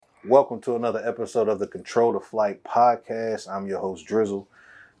Welcome to another episode of the Control the Flight podcast. I'm your host, Drizzle.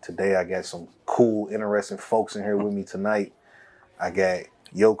 Today I got some cool, interesting folks in here with me tonight. I got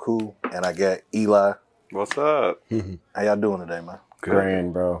Yoku and I got Eli. What's up? How y'all doing today, man? Good.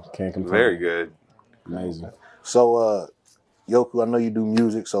 Grand, bro. Can't complain. Very good. Amazing. So, Yoku, I know you do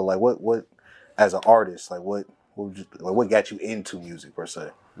music. So, like, what as an artist, like, what got you into music per se?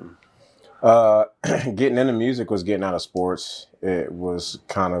 Getting into music was getting out of sports. It was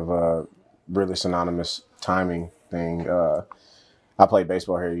kind of a really synonymous timing thing. I played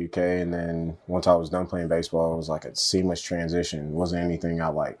baseball here at UK, and then once I was done playing baseball, it was like a seamless transition. It wasn't anything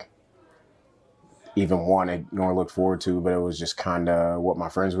I even wanted nor looked forward to, but it was just kind of what my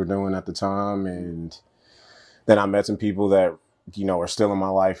friends were doing at the time. And then I met some people that, are still in my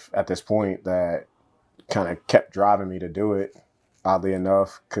life at this point that kind of kept driving me to do it, oddly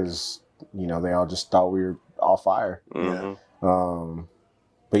enough, because they all just thought we were all fire. Mm-hmm.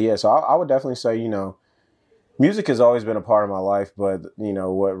 But yeah, so I would definitely say, music has always been a part of my life, but,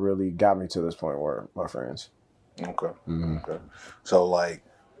 what really got me to this point were my friends. Okay. Mm-hmm. Okay. So, like,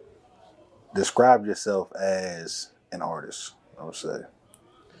 describe yourself as an artist, I would say.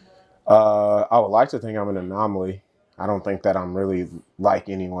 I would like to think I'm an anomaly. I don't think that I'm really like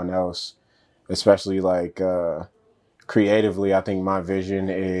anyone else, especially like creatively. I think my vision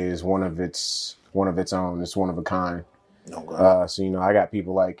is one of its own. It's one of a kind. Okay. So I got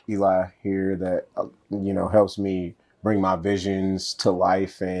people like Eli here that helps me bring my visions to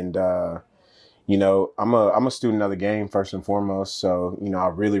life, and I'm a student of the game first and foremost. So I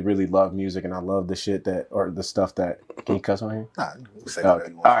really really love music, and I love the stuff that. Can you cuss on here? Nah, say Okay. whatever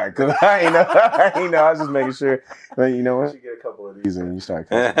you want. All right, good. I was just making sure. But once you get a couple of these, and you start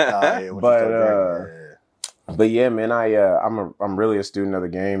cussing. But yeah, man, I'm really a student of the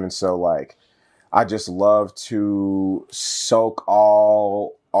game, and so like I just love to soak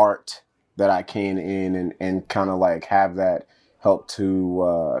all art that I can in, and kind of like have that help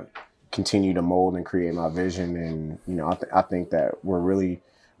to continue to mold and create my vision. And I think that we're really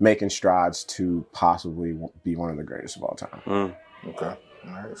making strides to possibly be one of the greatest of all time. Okay.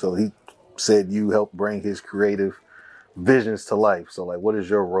 All right. So he said you helped bring his creative visions to life. So like, what is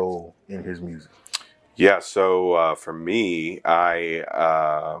your role in his music? Yeah, so for me, I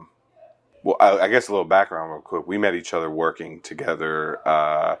guess a little background real quick. We met each other working together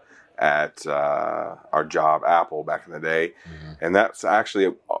at our job, Apple, back in the day. Mm-hmm. And that's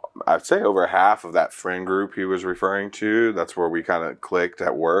actually, I'd say over half of that friend group he was referring to. That's where we kind of clicked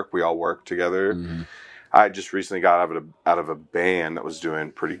at work. We all worked together. Mm-hmm. I just recently got out of a band that was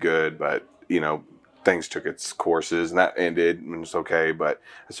doing pretty good, but, things took its courses and that ended and it's okay. But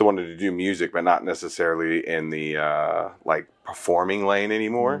I still wanted to do music, but not necessarily in the performing lane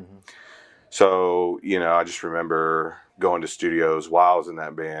anymore. Mm-hmm. So, I just remember going to studios while I was in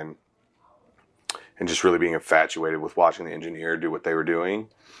that band and just really being infatuated with watching the engineer do what they were doing.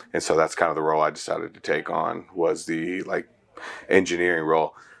 And so that's kind of the role I decided to take on, was the engineering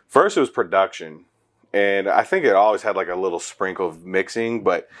role. First it was production. And I think it always had a little sprinkle of mixing,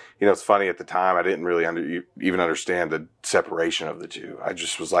 but it's funny, at the time I didn't really even understand the separation of the two. I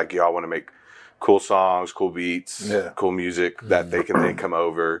just was like, I want to make cool songs, cool beats, cool music that they can then come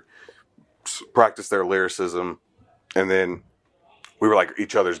over, practice their lyricism, and then we were like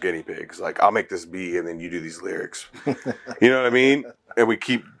each other's guinea pigs. Like, I'll make this beat and then you do these lyrics. You know what I mean? And we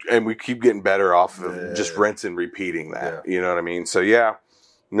keep getting better off of just rinse and repeating that. Yeah. You know what I mean? So yeah.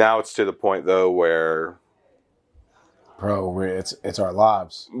 Now it's to the point though where, bro, it's our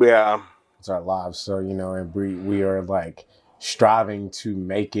lives. Yeah, it's our lives. So and we are striving to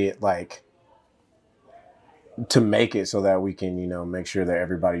make it so that we can make sure that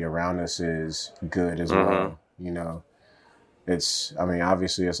everybody around us is good as well. It's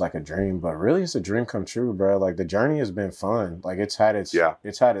obviously it's like a dream, but really it's a dream come true, bro. Like, the journey has been fun. Like, it's had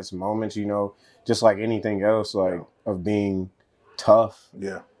its moments, just like anything else, of being tough.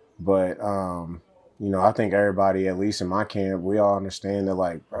 Yeah. But I think everybody, at least in my camp, we all understand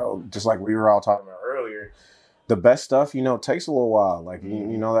that, bro, just like we were all talking about earlier, the best stuff, takes a little while.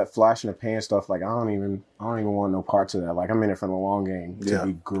 That flash in the pan stuff, I don't even want no parts of that. I'm in it for the long game to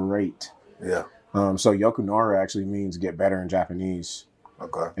be great. Yeah. So Yokunora actually means get better in Japanese.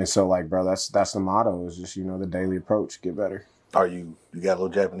 Okay. And so bro, that's the motto, is just, the daily approach, get better. Are you got a little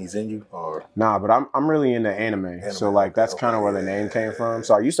Japanese in you, or? Nah, but I'm really into anime. So that's kind of where the name came from.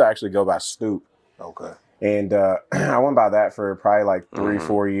 So I used to actually go by Stoop. Okay. And I went by that for probably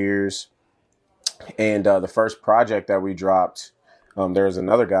 3-4 years. And the first project that we dropped, there was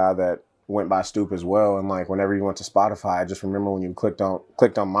another guy that went by Stoop as well. And like whenever you went to Spotify, I just remember when you clicked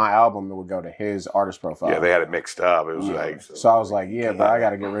on my album, it would go to his artist profile. Yeah, they had it mixed up. It was like so I was like, yeah, but I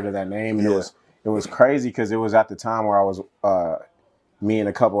got to get rid of that name. And it was crazy because it was at the time where I was me and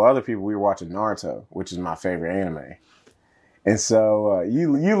a couple other people, we were watching Naruto, which is my favorite anime. And so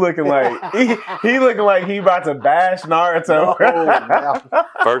you looking like he looking like he about to bash Naruto.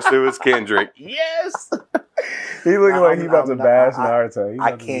 First it was Kendrick. Yes. He looking like he about to bash Naruto.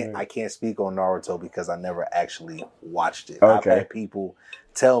 I can't speak on Naruto because I never actually watched it. Okay. I've had people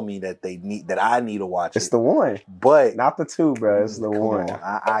tell me that I need to watch it. It's the one, but not the two, bro. It's the one.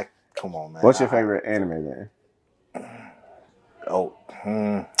 Come on, man. What's your favorite anime, man?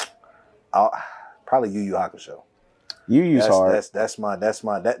 Probably Yu Yu Hakusho. Yu Yu's hard. That's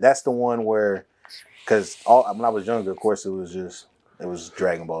the one where, because when I was younger, of course, it was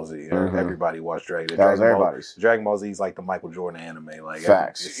Dragon Ball Z. Everybody watched Dragon. That was everybody's. Dragon Ball Z is like the Michael Jordan anime. Like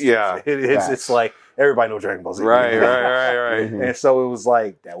facts. It's like everybody knows Dragon Ball Z. Right. And so it was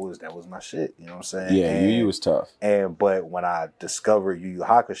like that was my shit. You know what I'm saying? Yeah, Yu Yu was tough. But when I discovered Yu Yu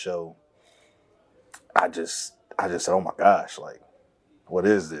Hakusho, I just said, oh my gosh, like, what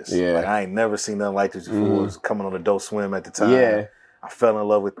is this? Yeah. Like, I ain't never seen nothing like this before. It was coming on Adult Swim at the time. Yeah. I fell in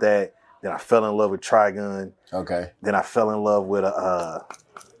love with that. Then I fell in love with Trigun. Okay. Then I fell in love with oh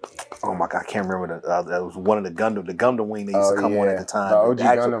my God, I can't remember that was one of the Gundam Wing that used to come on at the time. The OG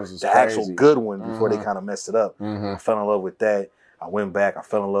Gundams was the crazy. actual good one before they kind of messed it up. I fell in love with that. I went back. I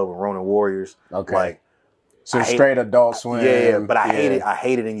fell in love with Ronin Warriors. Okay. Like, so straight Adult Swim. Yeah, but I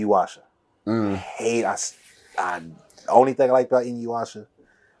hated Inuyasha. The only thing I liked about Inuyasha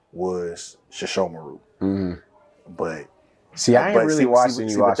was Shishomaru. But see, I ain't really watched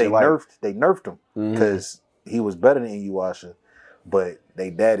Inuyasha. But they nerfed him because he was better than Inuyasha. But they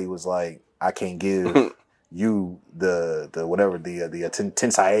daddy was like, I can't give you the whatever the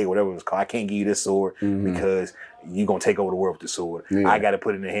Tensai, whatever it was called. I can't give you this sword because you gonna take over the world with the sword. I got to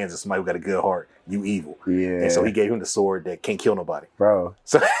put it in the hands of somebody who got a good heart. You evil. Yeah. And so he gave him the sword that can't kill nobody, bro.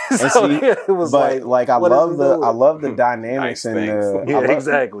 So it was I love the dynamics and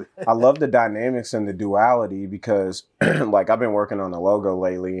exactly. I love the dynamics and the duality because like I've been working on the logo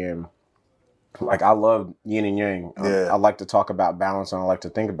lately and like I love yin and yang. I like to talk about balance and I like to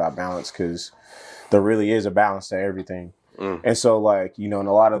think about balance because there really is a balance to everything. And so like, you know, in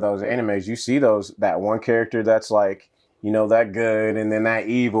a lot of those animes, you see that one character that's like, you know, that good and then that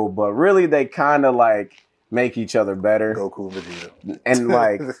evil, but really they kind of like make each other better. Goku and Vegeta. And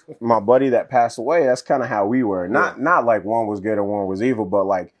like my buddy that passed away, that's kind of how we were. Not like one was good and one was evil, but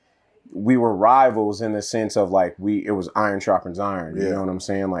like we were rivals in the sense of like it was iron sharpens iron. You know what I'm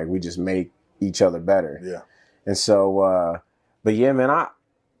saying? Like we just make each other better. Yeah. And so, but yeah, man,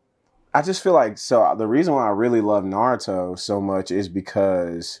 I just feel like, so the reason why I really love Naruto so much is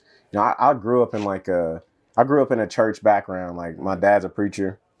because, you know, I grew up in a church background. Like my dad's a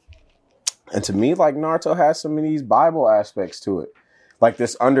preacher. And to me, like Naruto has some of these Bible aspects to it. Like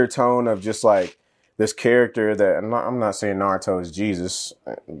this undertone of just like this character that I'm not saying Naruto is Jesus.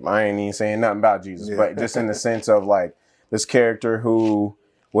 I ain't even saying nothing about Jesus, but just in the sense of like this character who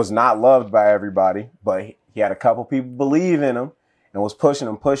was not loved by everybody, but he had a couple people believe in him and was pushing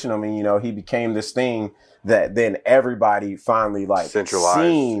him. And, you know, he became this thing that then everybody finally like centralized,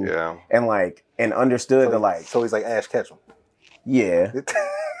 seen and understood So he's like Ash Ketchum. Yeah.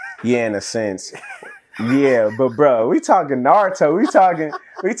 Yeah, in a sense. Yeah, but bro, we talking Naruto.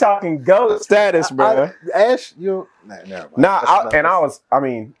 We talking GOAT status, bro. Ash, you never mind.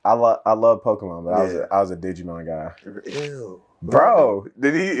 I love Pokemon, but I was a Digimon guy. Ew. Bro,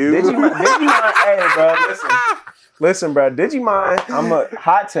 did he? Digimon, hey, bro, listen, bro. Digimon, I'm a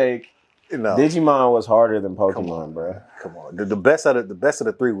hot take. No. Digimon was harder than Pokemon, bro. Come on, the best of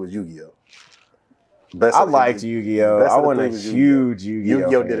the three was Yu-Gi-Oh. I liked Yu-Gi-Oh. I wasn't a huge Yu-Gi-Oh.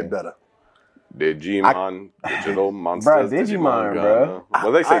 Yu-Gi-Oh did it better. Digimon, digital monsters. Bro, Digimon, bro.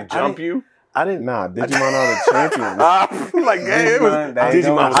 What they say? Jump you? I didn't. Nah, Digimon are the champions. Like, hey, it was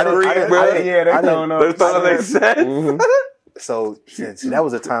Digimon Street, bro. Yeah, they're throwing up. That's all they said. So that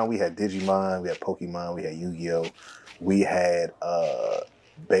was the time we had Digimon, we had Pokemon, we had Yu-Gi-Oh, we had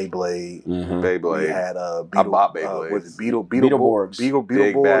Beyblade. Beyblade. We had Beetleborgs. Beetleborgs. Big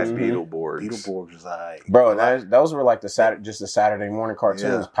bad Beetleborgs. Beetleborgs was like, bro. Those were like the Saturday morning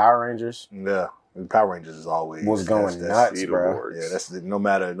cartoons. Power Rangers. Yeah. Power Rangers is always was going nuts, bro. Yeah, that's no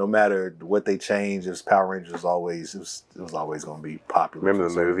matter what they changed. It was Power Rangers always. It was always going to be popular. Remember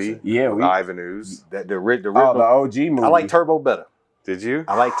the movie? Yeah, Ivan Ooze. The original. The OG movie. I like Turbo better. Did you?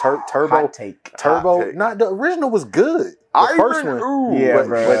 I like Turbo. Hot take. Turbo. Not the original was good. The first one. Ooh, yeah,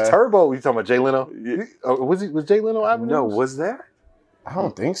 but Turbo. You talking about Jay Leno? Yeah. Was Jay Leno Ivan? No, Ooze? was there? I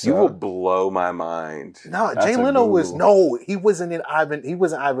don't think so. You will blow my mind. No, That's Jay a Leno was Google. he wasn't in Ivan. He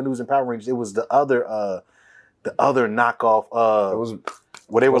wasn't Ivan Ooze in Power Rangers. It was the other knockoff. It was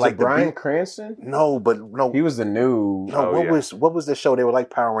where they were was like it Bryan the Cranston? no. He was the new. No, what was the show? They were like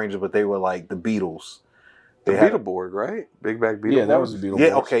Power Rangers, but they were like the Beatles. The They had- Beetleborg, right? Big Back Beetleborg. Yeah, that was the Beatles.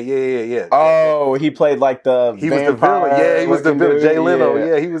 Yeah. Okay. Yeah. Oh, he played like the. He was the villain. Yeah, he was the villain. dude. Jay Leno.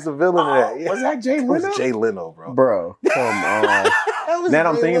 Yeah, he was the villain of that. Yeah. Was that Jay It was Leno? Jay Leno, bro. Bro, come on. That was Now that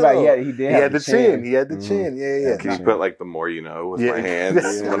I'm Jay thinking about Leno. it, he did He have had the chin. He had the Mhm. chin. Yeah. Can you put like the more you know with Yeah. my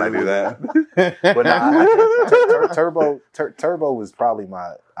hands when I do that? But Turbo was probably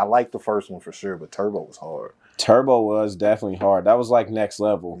I liked the first one for sure, but Turbo was hard. Turbo was definitely hard. That was like next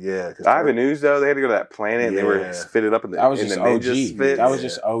level. Yeah. Ivan Ooze though, they had to go to that planet and they were Yeah. fitted up in the That was in just the ninja OG. fit. That was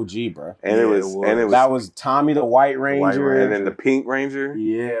just OG, bro. and Yeah, it was That was Tommy the White Ranger. Ranger. and then the Pink Ranger.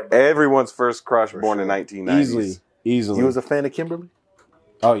 Yeah, bro. Everyone's first crush For born in sure. 1990s. Easily. You was a fan of Kimberly?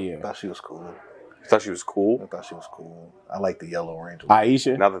 Oh I yeah. thought she was cool. Thought she was cool. I thut she was cool. I like the Yellow Ranger.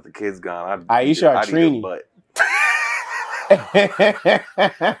 Aisha. Now that the kid's gone, Aisha or I'd eat her Trini? butt. there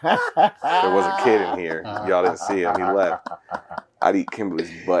There was a kid in here. Y'all didn't see him. He left. I'd eat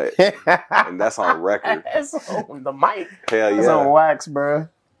Kimberly's butt, and that's on record. It's on the mic. Hell It's on yeah. wax, bro.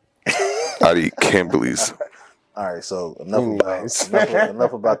 I'd eat Kimberly's. All right, so Anyways.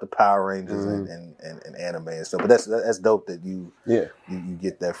 enough about the Power Rangers Mhm. and anime and stuff. But that's dope that you Yeah.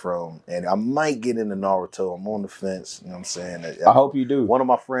 get that from. And I might get into Naruto. I'm on the fence. You know what I'm saying? I hope you do. One of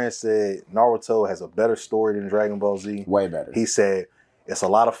my friends said Naruto has a better story than Dragon Ball Z. Way better. He said it's a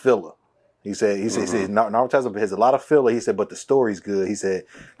lot of filler. He said Naruto has a lot of filler. He said, but the story's good. He said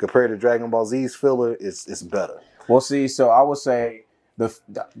compared to Dragon Ball Z's filler, it's better. Well, see, so I would say this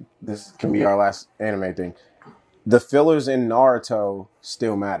can be our last anime thing. The fillers in Naruto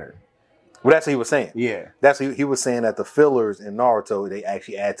still matter. Well, that's what he was saying. Yeah. That's what he was saying that the fillers in Naruto they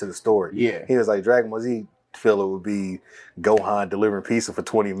actually add to the story. Yeah. He was like Dragon Ball Z filler would be Gohan delivering pizza for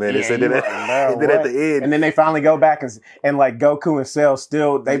 20 minutes, Yeah, and then, you at, like, and then bro, at the end, And then they finally go back and like Goku and Cell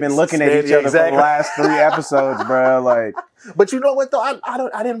still they've been looking at each Yeah, other for exactly. the last 3 episodes, bro. Like but you know what though,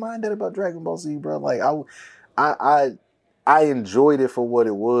 I didn't mind that about Dragon Ball Z, bro. Like I enjoyed it for what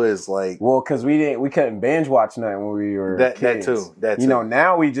it was. Like well, because we couldn't binge watch nothing when we were that kids. too. That You too. know,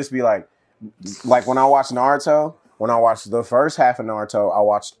 now we just be like when I watched Naruto, when I watched the first half of Naruto, I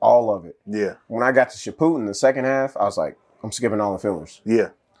watched all of it. Yeah, When I got to Shippuden, the second half, I was like, I'm skipping all the fillers. yeah.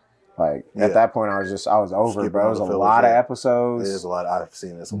 Like Yeah. at that point, I was over, Skipping bro. It all was the a fillers, lot of yeah. episodes. There's a lot. I've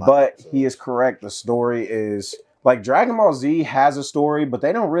seen this a lot. But he is correct. The story is like Dragon Ball Z has a story, but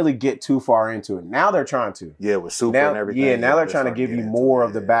they don't really get too far into it. Now they're trying to. Yeah, with Super Now, and everything. yeah, now they're trying to starting give you get into more it,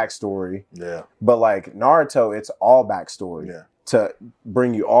 of the yeah. backstory. Yeah, But like Naruto, it's all backstory yeah. to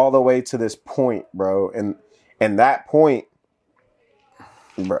bring you all the way to this point, bro. And that point,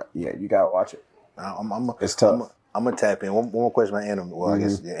 bro, yeah, you gotta watch it. It's tough. I'm gonna tap in. One more question about anime. Well, I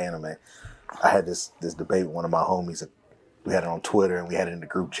guess anime. I had this debate with one of my homies. We had it on Twitter and we had it in the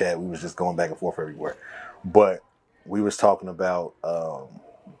group chat. We was just going back and forth everywhere. But we was talking about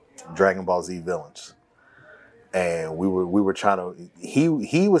Dragon Ball Z villains, and we were trying to.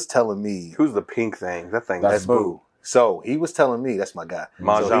 He was telling me Who's the pink thing? That thing. That's that's Boo. So he was telling me that's my guy.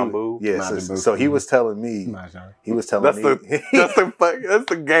 Majin So he- Buu? Yeah. Majin So, Buu. so he was telling me. He was telling That's me. that's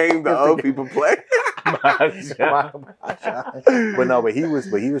the game the old people play. but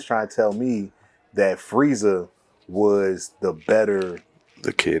he was trying to tell me that Frieza was the better.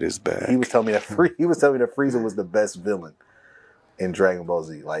 The kid is back. He was telling me that Frieza was the best villain in Dragon Ball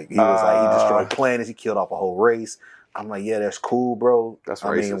Z. Like he was like he destroyed planets, he killed off a whole race. I'm like, yeah, that's cool, bro. That's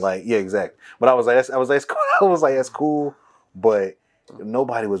I mean, racist. like, yeah, exactly. But I was like, that's cool, but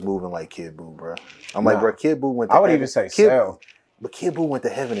nobody was moving like Kid Buu, bro. I'm like, Nah. bro, Kid Buu went. To I would heaven. even say Kid, Cell. but Kid Buu went to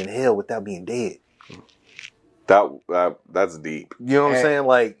heaven and hell without being dead. That's deep. You know what I'm And- saying?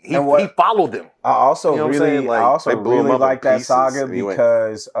 Like he and what- followed them. I also You know what I'm really, saying? Like, I also they blew him really up in like that pieces, saga and he went-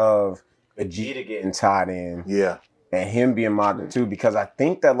 because of Vegeta getting tied in Yeah, and him being modded too. Because I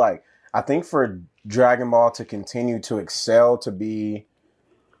think for Dragon Ball to continue to excel to be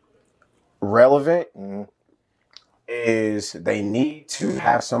relevant Mhm. is they need to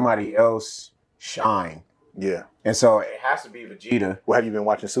have somebody else shine, yeah. and so it has to be Vegeta. Well, have you been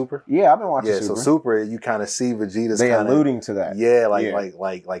watching Super? Yeah, I've been watching Yeah, Super. so Super, you kind of see Vegeta's They kind of alluding to that. yeah, Yeah.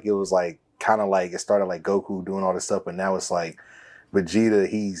 like it was like kind of like it started like Goku doing all this stuff, but now it's like Vegeta.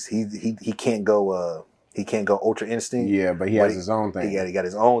 He can't go Ultra Instinct. Yeah, but he has his own thing. He got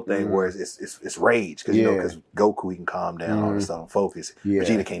his own thing Mhm. where it's rage because Yeah. because Goku he can calm down all this stuff and focus. Yeah.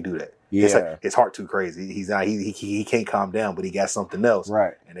 Vegeta can't do that. Yeah. It's like his heart too crazy. He's not he can't calm down, but he got something else.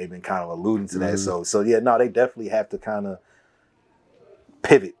 Right. And they've been kind of alluding to that. Mhm. So yeah, no, they definitely have to kind of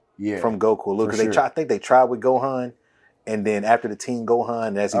pivot Yeah. from Goku a little, For because sure. I think they tried with Gohan, and then after the Teen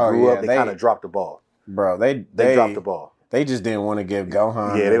Gohan, as he Oh, grew yeah, up, they they- kind of dropped the ball. Bro, They dropped the ball. They just didn't want to give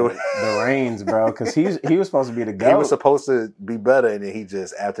Gohan Yeah, the reins, bro, because he was supposed to be the GOAT. He was supposed to be better, and then he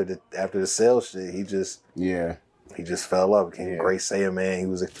just after the Cell shit, he just fell off. Became Great Saiyan Man. He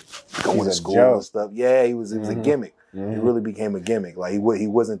was going He's to a school joke. and stuff. Yeah, he was. It was a gimmick. Mhm. He really became a gimmick. Like he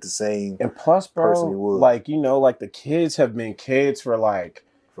wasn't the same. And plus, person he bro, was. like, you know, like the kids have been kids for like,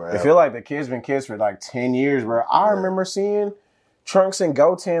 Forever. I feel like the kids been kids for like 10 years, bro. I remember seeing Trunks and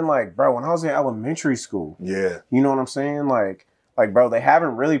Goten, like, bro, when I was in elementary school. Yeah. You know what I'm saying? Like, bro, they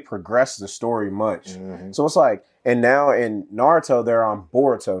haven't really progressed the story much. Mm-hmm. So it's like, and now in Naruto, they're on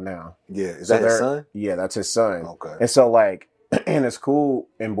Boruto now. Yeah. Is So that his they're- son? Yeah, that's his son. Okay. And so, like, and it's cool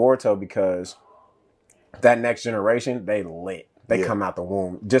in Boruto because that next generation, they lit. They Yeah. come out the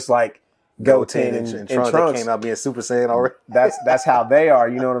womb. Just like Goten and Trunks. They came out being Super Saiyan already. That's how they are,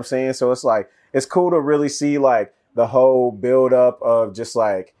 you know what I'm saying? So it's like, it's cool to really see like the whole build up of just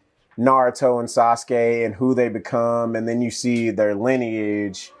like Naruto and Sasuke and who they become, and then you see their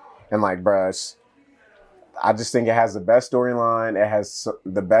lineage, and like, bruh, I just think it has the best storyline. It has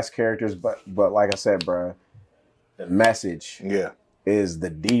the best characters, but like I said, bruh, the message Yeah. is the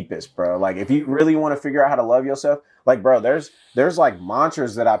deepest, bro. Like, if you really want to figure out how to love yourself, like, bro, there's like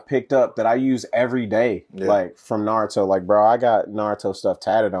mantras that I picked up that I use every day, like from Naruto. Like, bro, I got Naruto stuff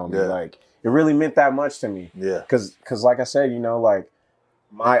tatted on me. Yeah. Like, it really meant that much to me. Yeah. Cause like I said, you know, like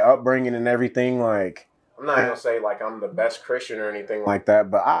my upbringing and everything, like, I'm not gonna say like I'm the best Christian or anything like that,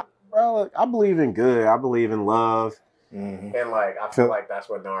 but I believe in good. I believe in love. Mm-hmm. And like, I feel like that's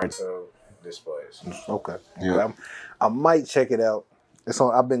what Naruto displays. Okay. Yeah. I might check it out.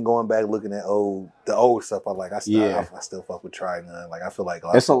 I've been going back looking at the old stuff. I still fuck with Trigun. Like I feel like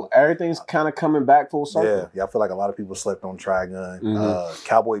Everything's kind of coming back full circle. Yeah, I feel like a lot of people slept on Trigun. Mhm.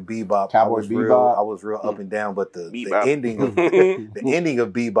 Cowboy Bebop. I was real up and down, but the ending of the ending of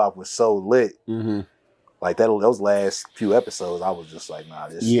Bebop was so lit. Mm-hmm. Like those last few episodes, I was just like, nah,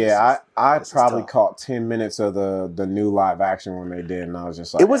 this. I this is probably tough. caught 10 minutes of the new live action when they did, and I was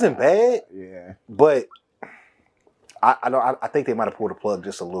just like, It wasn't bad, yeah. but I think they might have pulled the plug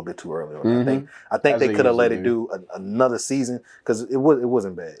just a little bit too early. Mhm. I think As they they could have let usually it do another season because it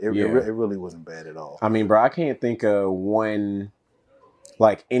wasn't bad. It really wasn't bad at all. I mean, bro, I can't think of one,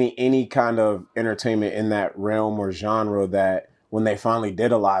 like any kind of entertainment in that realm or genre that when they finally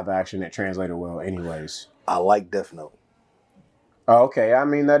did a live action, it translated well anyways. I like Death Note. Oh, okay. I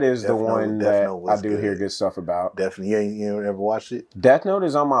mean, that is Death the Note- one Death that Note was I do good. hear good stuff about. Definitely. You ever watched it? Death Note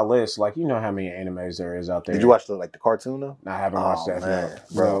is on my list. Like, you know how many animes there is out there. Did you watch the cartoon though? I haven't watched Death man. Note.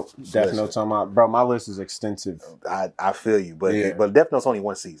 Bro, Death listen. Note's on my list is extensive. I feel you, but Yeah. but Death Note's only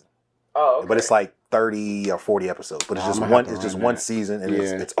one season. Oh, okay. But it's like 30 or 40 episodes. But it's I'm just gonna one. have to It's just run one that. season, and Yeah.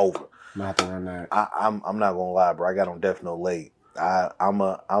 it's over. I'm gonna have to run that. I'm not gonna lie, bro. I got on Death Note late.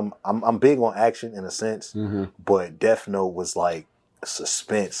 I'm big on action in a sense, Mm-hmm. but Death Note was like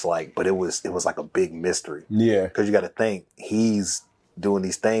suspense, but it was like a big mystery Yeah. because you got to think he's doing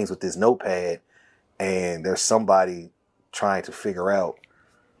these things with this notepad, and there's somebody trying to figure out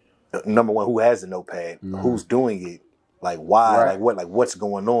number one who has the notepad, who's doing it, like why, Right. what's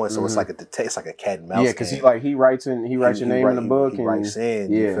going on. So it's like it's like a cat and mouse. Yeah, because game. he writes your name in the book. He and writes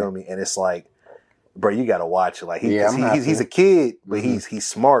in, you yeah. feel me? And it's like, bro, you gotta watch it. Like Yeah, I'm gonna have he's to. a kid, but Mhm. he's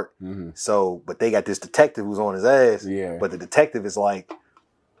smart. Mhm. So, but they got this detective who's on his ass. Yeah. But the detective is like,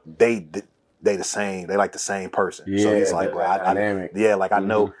 they the same. They like the same person. So Yeah, he's like, bro, I dynamic. yeah, like I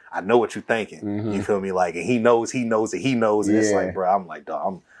know what you're thinking. Mhm. You feel me? Like, and he knows that he knows. And it's Yeah. like, bro, I'm like,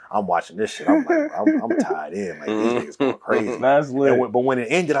 dog, I'm watching this shit. I'm like, I'm tied in. Like these niggas going crazy. That's lit. But when it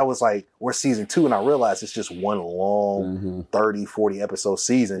ended, I was like, we're season 2, and I realized it's just one long 30, 40 episode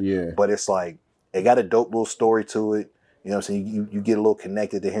season. Yeah. But it's like, it got a dope little story to it. You know what I'm saying? You get a little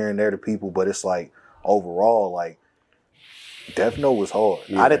connected to here and there to people, but it's like, overall, like, Death Note was hard.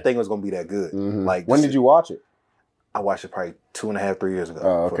 Yeah. I didn't think it was going to be that good. Mhm. Like, When did you watch it? I watched it probably 2.5, 3 years ago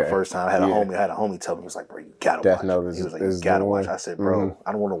Oh, for the okay. first time. I had a homie tell me, he was like, bro, you gotta Death watch Note it. is- He was like, is you gotta the watch it. one. I said, bro, Mhm.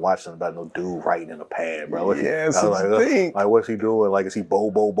 I don't want to watch something about no dude writing in a pad, bro. Yeah, I was that's the thing. like, what's he doing? Like, is he bo?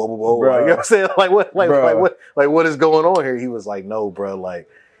 Bro. Like, you know what I'm saying? Like, Bro. what is going on here? He was like, no, bro, like,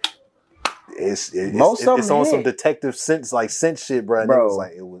 it's on some detective sense shit, bro. And Bro, it was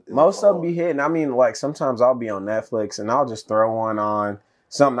like, it was Most of them hard. be hitting. I mean, like, sometimes I'll be on Netflix and I'll just throw one on.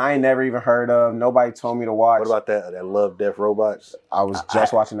 Something I ain't never even heard of. Nobody told me to watch. What about that Love, Death, Robots? I was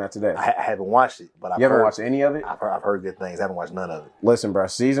just watching that today. I haven't watched it, but You haven't watched any of it? I've heard good things. I haven't watched none of it. Listen, bro.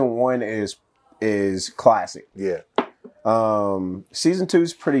 Season 1 is classic. Yeah. Season 2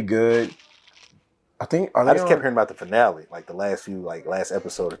 is pretty good. I think I just kept hearing about the finale, like the last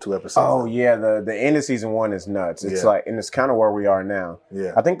episode or 2 episodes. Oh yeah, the end of season 1 is nuts. It's like, and it's kind of where we are now.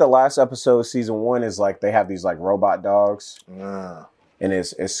 Yeah, I think the last episode of season 1 is like they have these like robot dogs, and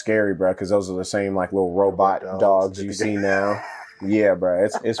it's scary, bro, because those are the same like little robot dogs you see now. Yeah, bro,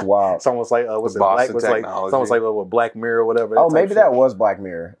 it's wild. It's almost like it's almost like with Black Mirror or whatever. Oh, maybe that was Black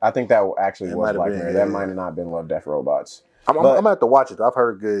Mirror. I think that actually was Black Mirror. That might have not been Love, Death, Robots. I'm gonna have to watch it. I've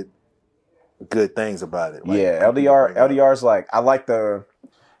heard good things about it. Like, yeah, LDR's like, I like the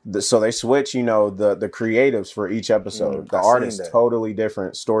so they switch, the creatives for each episode. The art is totally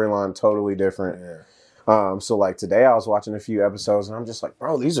different, storyline totally different. Yeah. So like today I was watching a few episodes and I'm just like,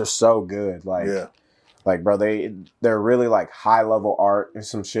 bro, these are so good. Like, like, bro, they're really like high level art and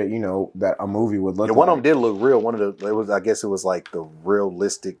some shit, that a movie would look like. One of them did look real. I guess it was like the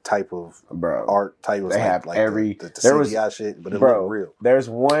realistic type of art type. They have like every the CGI shit, but it looked real. There's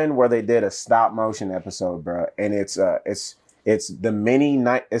one where they did a stop motion episode, bro, and it's the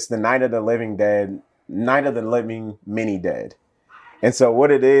Night of the Living Dead, Night of the Living Mini Dead. And so what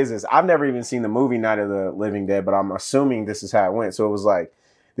it is I've never even seen the movie Night of the Living Dead, but I'm assuming this is how it went. So it was like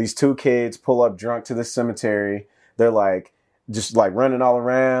these 2 kids pull up drunk to the cemetery. They're like just like running all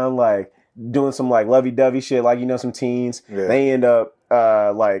around, like doing some like lovey-dovey shit, like some teens. Yeah. They end up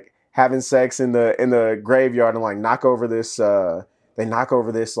like having sex in the graveyard and like knock over this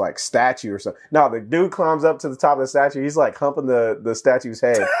like statue or something. No, the dude climbs up to the top of the statue. He's like humping the statue's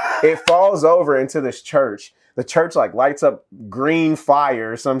head. It falls over into this church. The church like lights up green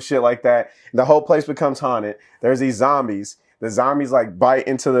fire or some shit like that. The whole place becomes haunted. There's these zombies. The zombies like bite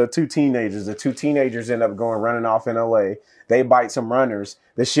into the 2 teenagers. The 2 teenagers end up running off in LA. They bite some runners.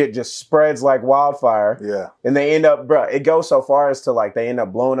 The shit just spreads like wildfire. Yeah. And they end up, bro, it goes so far as to like they end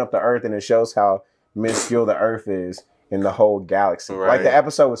up blowing up the earth, and it shows how minuscule the earth is in the whole galaxy. Right. Like the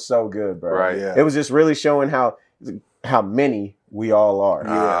episode was so good, bro. Right. Yeah. It was just really showing how many we all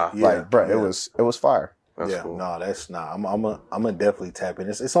are. Like, bro, it was fire. That's cool. No, that's not. I'm gonna definitely tap in.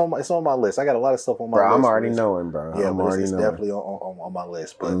 It's on my list. I got a lot of stuff on my list. I'm already knowing, bro. Yeah, it's definitely on my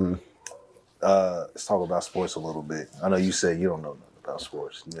list. But let's talk about sports a little bit. I know you said you don't know nothing about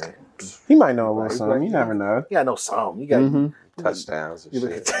sports. Yeah. He might know a little something. You never know. You gotta know something. You got touchdowns and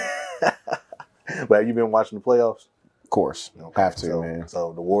shit. But have you been watching the playoffs? Of course. Okay. Have to, man.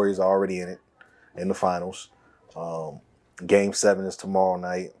 So the Warriors are already in it, in the finals. Game 7 is tomorrow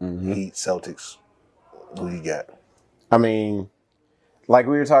night. Heat, Celtics. Who you got? I mean, like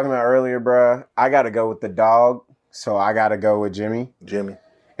we were talking about earlier, bro, I got to go with the dog. So I got to go with Jimmy.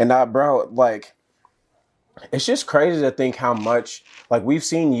 And bro, like, it's just crazy to think how much, like, we've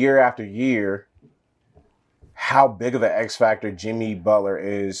seen year after year how big of an X factor Jimmy Butler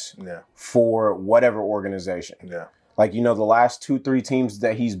is for whatever organization. Yeah. Like, the last 2-3 teams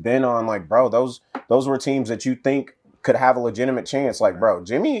that he's been on, like, bro, those were teams that you think could have a legitimate chance. Like, bro,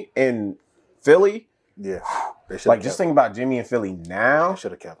 Jimmy in Philly. Yeah. Like, just think about Jimmy in Philly now. They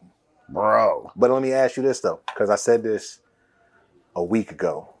should have kept him. Bro. But let me ask you this, though, because I said this a week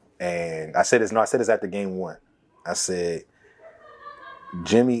ago. And I said this after game 1. I said,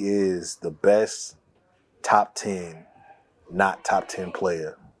 Jimmy is the best top 10, not top 10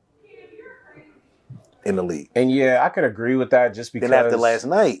 player in the league. And yeah, I could agree with that just because. Then after last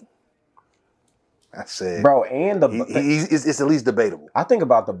night, I said, bro, and it's at least debatable. I think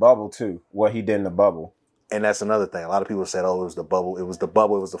about the bubble too, what he did in the bubble. And that's another thing. A lot of people said, oh, it was the bubble. It was the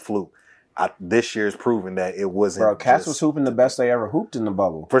bubble. It was the fluke. This year's proven that it wasn't. Bro, Cats was hooping the best they ever hooped in the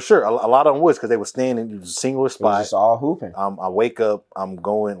bubble. For sure. A lot of them was because they were staying in a singular spot. It was just all hooping. I wake up, I'm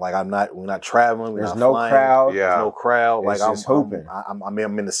going, like we're not traveling. There's no crowd. Yeah. There's no crowd. It's just hooping.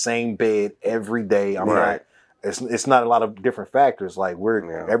 I'm in the same bed every day. I'm not. It's not a lot of different factors. Like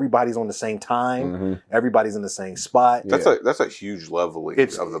everybody's on the same time. Everybody's in the same spot. That's a huge leveling.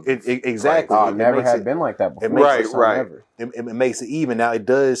 Exactly. It never had been like that before. Right. It makes it even. Now it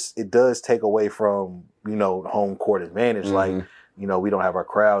does take away from home court advantage. Like we don't have our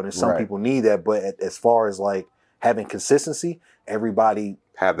crowd, and some people need that. But as far as like having consistency, everybody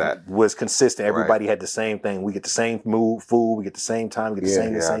was consistent. Everybody had the same thing. We get the same food. We get the same time. We get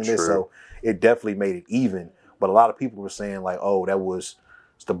the same this. So it definitely made it even. But a lot of people were saying like, oh, it's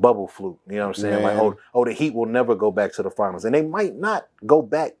the bubble fluke. You know what I'm saying? Like, the Heat will never go back to the finals. And they might not go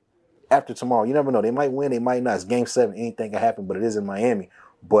back after tomorrow. You never know. They might win. They might not. It's game 7. Anything can happen, but it is in Miami.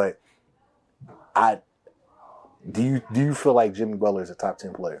 But do you feel like Jimmy Butler is a top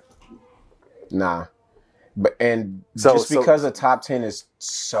 10 player? Nah. Because the top 10 is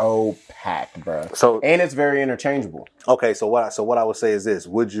so packed, bro. And it's very interchangeable. Okay, so what I would say is this.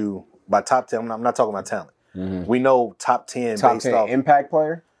 Would you, by top 10, I'm not talking about talent. We know top 10 top 10 impact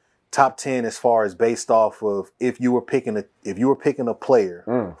player? top 10 as far as based off of if you were picking a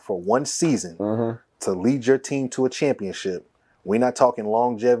player for one season to lead your team to a championship. We're not talking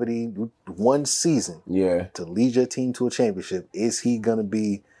longevity. One season to lead your team to a championship. Is he gonna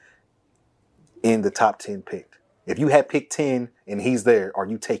be in the top 10 picked? If you had picked 10 and he's there, are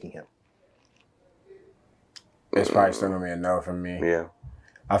you taking him? It's probably still gonna be a no from me. Yeah.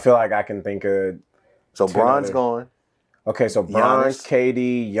 I feel like I can think of. So Bron's gone. Okay, so Bron, Giannis.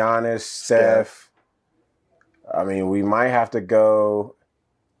 KD, Giannis, Steph. I mean, we might have to go.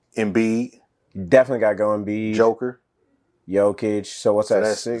 Embiid. Definitely got to go Embiid. Joker. Jokic. So what's that,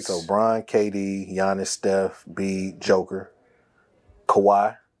 6? So Bron, KD, Giannis, Steph, B, Joker,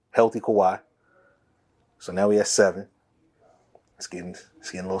 Kawhi, healthy Kawhi. So now we at 7. It's getting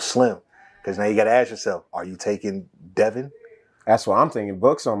a little slim. Because now you got to ask yourself, are you taking Devin? That's what I'm thinking.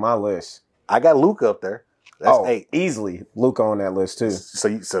 Book's on my list. I got Luka up there. That's 8. Easily. Luka on that list too. So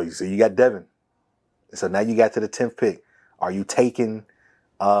you got Devin. So now you got to the 10th pick. Are you taking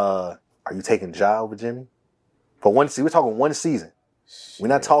Ja over Jimmy? For one season, we're talking one season. Shit. We're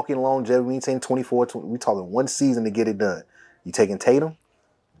not talking longevity. We ain't saying 24. We're talking one season to get it done. You taking Tatum?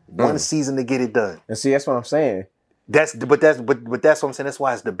 One season to get it done. And see, that's what I'm saying. That's what I'm saying. That's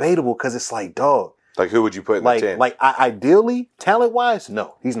why it's debatable because it's like, dog. Like who would you put in the 10? Ideally, talent wise,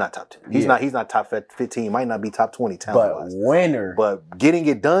 no, he's not top 10. He's not top 15. Might not be top 20 talent wise. But getting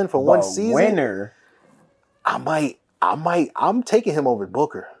it done for one season. I'm taking him over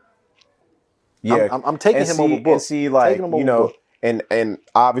Booker. Yeah, I'm taking him over Book. And see, like, you know, and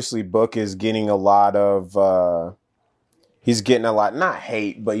obviously Book is getting a lot of, he's getting a lot, not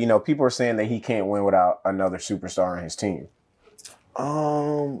hate, but, you know, people are saying that he can't win without another superstar on his team.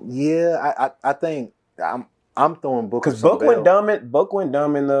 Yeah, I think I'm throwing Booker. Because Book went dumb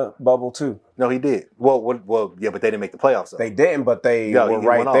in the bubble too. No, he did. Well, yeah, but they didn't make the playoffs. Though. They didn't, but they were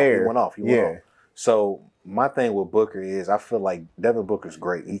right there. He went off. So my thing with Booker is I feel like Devin Booker's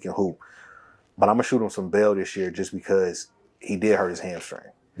great. He can hoop. But I'm going to shoot him some bail this year just because he did hurt his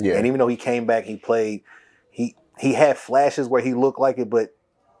hamstring. Yeah. And even though he came back, he played, he had flashes where he looked like it, but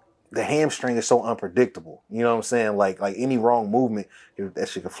the hamstring is so unpredictable. You know what I'm saying? Like any wrong movement, that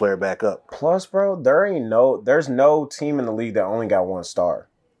shit could flare back up. Plus, bro, there's no team in the league that only got one star.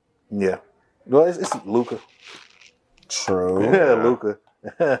 Yeah. Well, it's Luka. True. Yeah, Luka.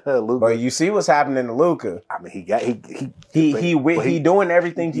 But you see what's happening to Luka. I mean, he doing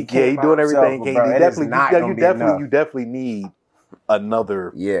everything he can. Yeah, he doing everything. Bro, you definitely need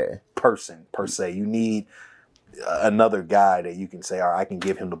another person per se. You need another guy that you can say, all right, I can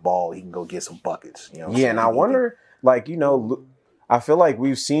give him the ball. He can go get some buckets. You know. And I wonder, like, you know, I feel like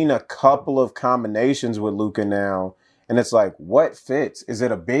we've seen a couple of combinations with Luka now, and it's like, what fits? Is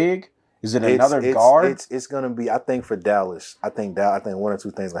it a big? Is it another guard? It's going to be, I think, for Dallas. I think one or two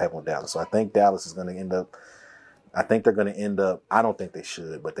things going to happen with Dallas. So I think Dallas is going to end up, I don't think they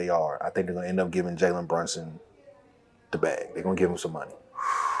should, but they are. I think they're going to end up giving Jalen Brunson the bag. They're going to give him some money.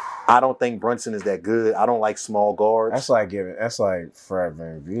 I don't think Brunson is that good. I don't like small guards. That's like Fred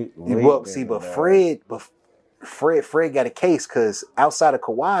VanVleet. Fred got a case because outside of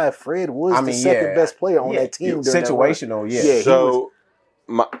Kawhi, Fred was the second best player on that team. Situational, So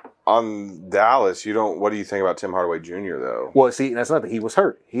on Dallas, what do you think about Tim Hardaway Jr. though? Well, see, that's nothing. He was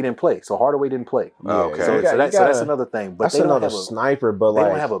hurt. He didn't play, so Hardaway didn't play. Okay, so that's another thing. But that's another sniper. But they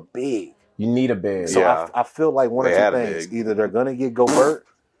don't have a big. You need a big. So I feel like one or two things. Either they're gonna get Gobert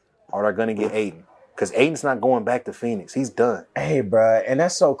or they're gonna get Aiden. Because Aiden's not going back to Phoenix. He's done. Hey, bro, and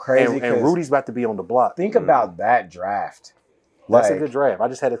that's so crazy. And Rudy's about to be on the block. Think about that draft. That's a good draft. I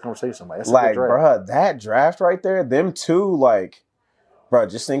just had a conversation with somebody. That's a good draft. Bro, that draft right there, them two, bro,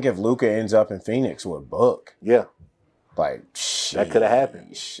 just think if Luka ends up in Phoenix with Book. Yeah. That could have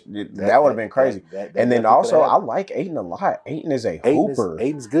happened. That would have been crazy. And then also, I like Aiden a lot. Aiden is a hooper.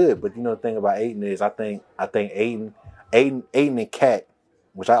 Aiden's good, but you know the thing about Aiden is I think Aiden and Cat,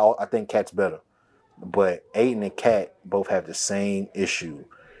 which I think Cat's better. But Aiden and Cat both have the same issue.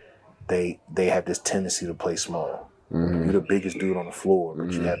 They have this tendency to play small. Mm-hmm. You're the biggest dude on the floor,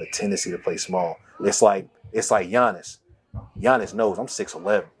 but you have a tendency to play small. It's like Giannis. Giannis knows I'm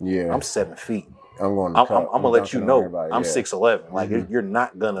 6'11". Yeah, I'm 7 feet. I'm gonna let you know I'm 6'11". Like you're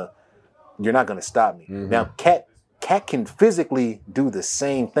not gonna stop me. Mm-hmm. Now Cat can physically do the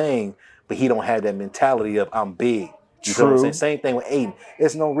same thing, but he don't have that mentality of I'm big. You know what I'm saying? Same thing with Aiden.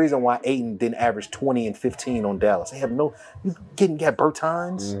 There's no reason why Aiden didn't average 20 and 15 on Dallas. They have got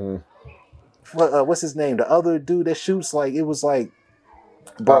Bertans. Mm-hmm. What's his name? The other dude that shoots Kleber.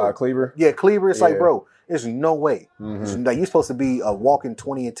 Yeah, Yeah, Kleber. It's like, bro, There's no way. Like, you're supposed to be a walking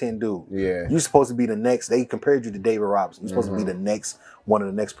 20 and 10 dude. Yeah. You're supposed to be the next. They compared you to David Robinson. You're supposed to be the next one of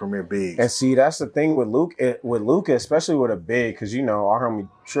the next premier bigs. And see, that's the thing with Luka, especially with a big, because our homie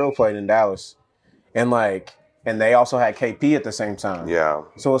Trill played in Dallas, and they also had KP at the same time. Yeah.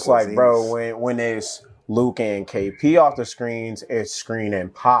 So it's like, bro, when it's Luka and KP off the screens, it's screen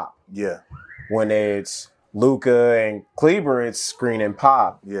and pop. Yeah. When it's Luka and Kleber, it's screen and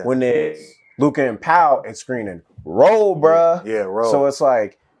pop. Yeah. When it's Luka and Powell, it's screen and roll, bruh. Yeah, roll. So it's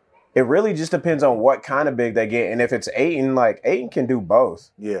like, it really just depends on what kind of big they get. And if it's Ayton, Ayton can do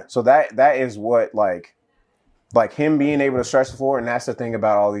both. Yeah. So that is what, like him being able to stretch the floor, and that's the thing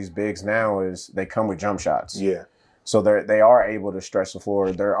about all these bigs now is they come with jump shots. Yeah. So they are able to stretch the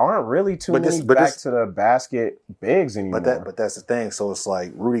floor. There aren't really too many back to the basket bigs anymore. But that's the thing. So it's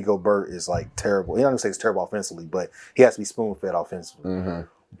like Rudy Gobert is like terrible. He don't say it's terrible offensively, but he has to be spoon fed offensively.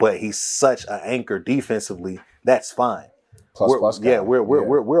 But he's such an anchor defensively. That's fine. Plus guy.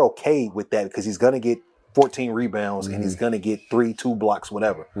 We're okay with that because he's gonna get 14 rebounds and he's gonna get 2 blocks,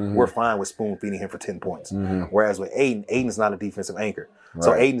 whatever. We're fine with spoon feeding him for 10 points. Whereas with Aiden's not a defensive anchor.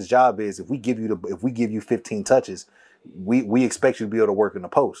 So Aiden's job is if we give you 15 touches, we expect you to be able to work in the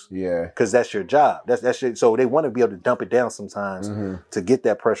post. Yeah. Because that's your job. That's your, so they want to be able to dump it down sometimes to get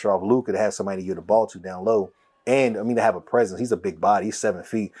that pressure off Luka, to have somebody to get the ball to down low. And to have a presence. He's a big body. He's 7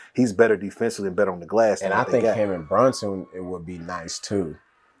 feet. He's better defensively and better on the glass. And I think him and Brunson, it would be nice too.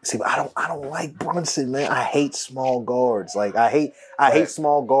 See, but I don't like Brunson, man. I hate small guards. Like I hate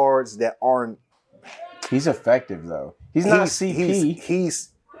small guards that aren't. He's effective though. He's not CP. He's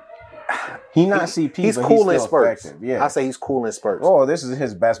not CP. He's but cool he's in spurts. Effective. Yeah, I say he's cool in spurts. Oh, this is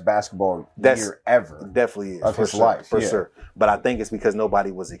his best basketball year ever. Definitely is of for his sure, life for sure. But I think it's because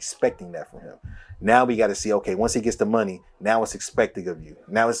nobody was expecting that from him. Now we got to see. Okay, once he gets the money, now it's expected of you.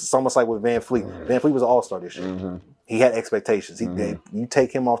 Now it's almost like with Van Fleet. Van Fleet was an all-star this year. He had expectations. You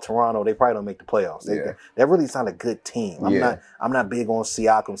take him off Toronto, they probably don't make the playoffs. That really is not a good team. I'm not big on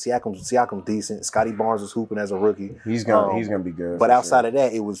Siakam. Siakam's decent. Scotty Barnes was hooping as a rookie. He's gonna be good. But outside of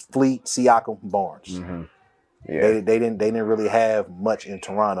that, it was Fleet, Siakam, Barnes. Yeah. They didn't really have much in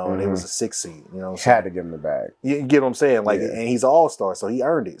Toronto, and it was a 6 seed. Had to give him the bag. You get what I'm saying? And he's an all-star, so he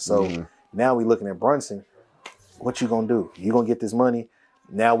earned it. So now we looking at Brunson. What you gonna do? You gonna get this money?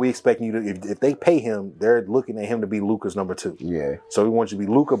 Now we expecting you to. If they pay him, they're looking at him to be Luka's number 2. Yeah. So we want you to be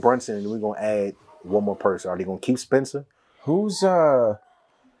Luka, Brunson, and we're gonna add one more person. Are they gonna keep Spencer? Who's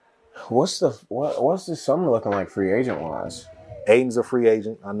what's the summer looking like free agent wise? Aiden's a free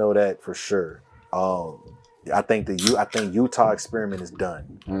agent. I know that for sure. I think Utah experiment is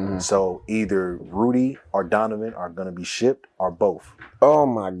done. So either Rudy or Donovan are going to be shipped, or both. Oh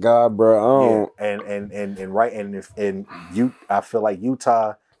my God, bro! I feel like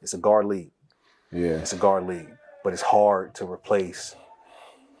Utah is a guard league. Yeah, it's a guard league, but it's hard to replace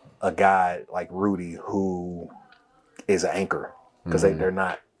a guy like Rudy who is an anchor because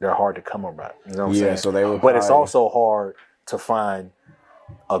they're hard to come about. You know what I'm saying? So they would. But it's also hard to find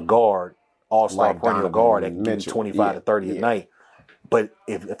a guard. All-star perennial guard that can give you 25 to 30 a night. But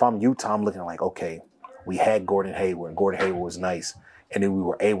if I'm Utah, I'm looking like, okay, we had Gordon Hayward, and Gordon Hayward was nice. And then we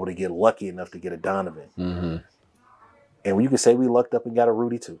were able to get lucky enough to get a Donovan. And you could say we lucked up and got a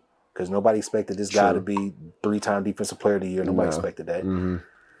Rudy too. Because nobody expected this guy to be 3-time defensive player of the year. Nobody expected that.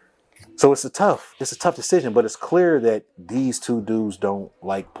 So it's a tough decision, but it's clear that these two dudes don't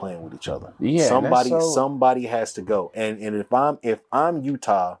like playing with each other. Yeah, somebody has to go. And if I'm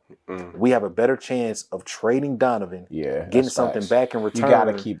Utah, we have a better chance of trading Donovan, getting something back in return. You got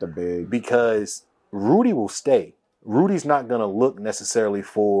to keep the big, because Rudy will stay. Rudy's not going to look necessarily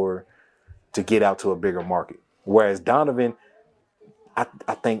to get out to a bigger market. Whereas Donovan,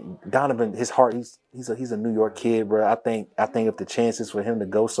 I think Donovan, his heart, he's a New York kid, bro. I think if the chances for him to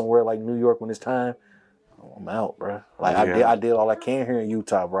go somewhere like New York when it's time, I'm out, bro. Like I did all I can here in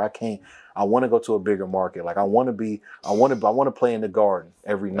Utah, bro. I want to go to a bigger market. Like I want to play in the Garden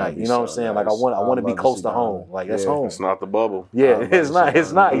every night. You know what I'm saying? Like I want to be close to home. Like that's home. It's not the bubble. Yeah, it's not.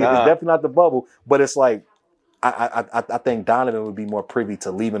 It's definitely not the bubble. But it's like I think Donovan would be more privy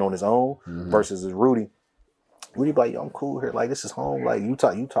to leaving on his own versus Rudy. Rudy be like, yo, I'm cool here. Like, this is home. Like,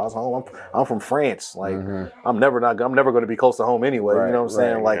 Utah's home. I'm from France. Like, I'm never going to be close to home anyway. You know what I'm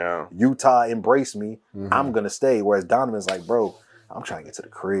saying? Like, Utah embraced me. I'm going to stay. Whereas Donovan's like, bro, I'm trying to get to the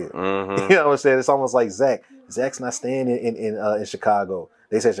crib. You know what I'm saying? It's almost like Zach. Zach's not staying in Chicago.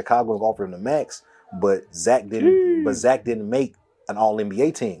 They said Chicago was offering him the max, but Zach didn't. But Zach didn't make an All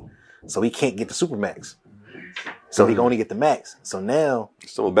NBA team, so he can't get the Supermax. So he can only get the max. So now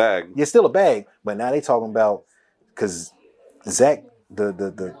still a bag. Yeah, still a bag. But now they talking about. Because Zach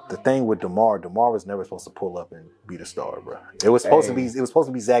the thing with DeMar was never supposed to pull up and be the star, bro. It was supposed to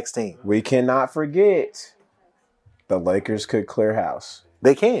be Zach's team. We cannot forget the Lakers could clear house.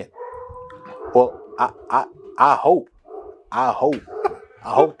 They can. Well, I hope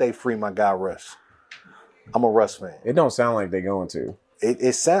they free my guy Russ. I'm a Russ fan. It don't sound like they're going to.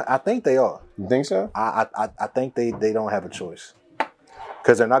 I think they are. You think so? I think they don't have a choice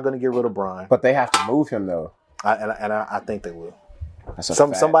because they're not going to get rid of Bron. But they have to move him though. I think they will.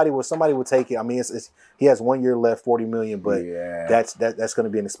 Somebody will take it. I mean, he has 1 year left, $40 million, but that's going to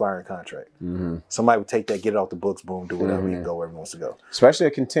be an expiring contract. Mm-hmm. Somebody would take that, get it off the books, boom, do whatever, he can go wherever he wants to go. Especially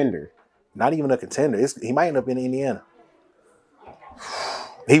a contender. Not even a contender. He might end up in Indiana.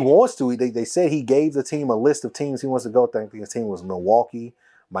 He wants to. They said he gave the team a list of teams he wants to go. I think his team was Milwaukee,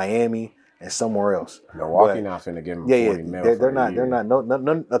 Miami, and somewhere else. Milwaukee not finna give him $40 million. They're not.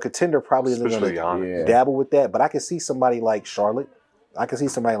 No, a contender probably isn't going to dabble with that. But I can see somebody like Charlotte. I can see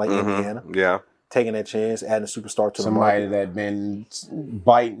somebody like Indiana. Yeah. Taking that chance, adding a superstar to somebody the market. that been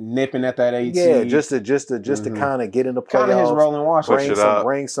nipping at that 18. Yeah, just to kind of get in the playoffs. Kind of his rolling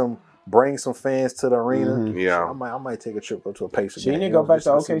Washington. Bring some fans to the arena. Mm-hmm. Yeah, I might take a trip, go to a Pacers game. She need to go back to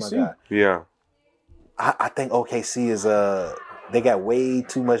OKC. Yeah, I think OKC is they got way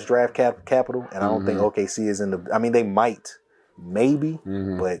too much draft capital, and I don't think OKC is in the. I mean, they might, maybe,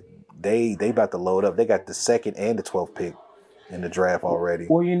 but they about to load up. They got the 2nd and the 12th pick in the draft already.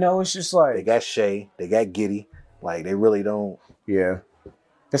 Well, it's just like they got Shea, they got Giddey. Like they really don't. Yeah,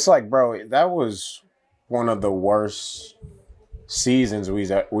 it's like, bro, that was one of the worst seasons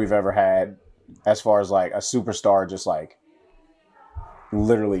we've ever had, as far as like a superstar. Just like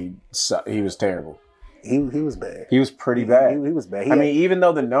literally, he was terrible. He was bad. He was pretty bad. He was bad. I mean, even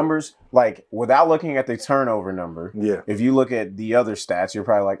though the numbers, like, without looking at the turnover number, if you look at the other stats, you're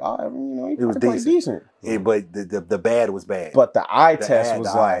probably like, oh, he was decent. Yeah, but the bad was bad. But the eye test was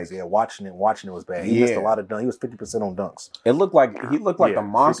like, watching it was bad. He missed a lot of dunks. He was 50% on dunks. It looked like the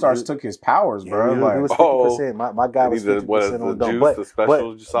Monstars took his powers, bro. He was 50%. My guy was 50% on dunks.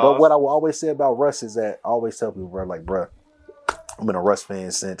 But what I will always say about Russ is that I always tell people, bro, like, bro, I've been a Russ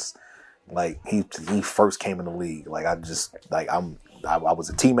fan since. Like he first came in the league. Like I was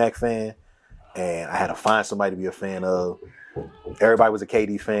a T-Mac fan, and I had to find somebody to be a fan of. Everybody was a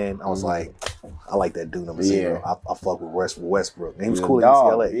KD fan. I was like, I like that dude number 0. I fuck with Westbrook. And he was cool in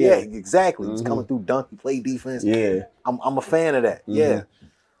UCLA. Yeah, exactly. He was coming through dunk. He played defense. Yeah, I'm a fan of that. Yeah,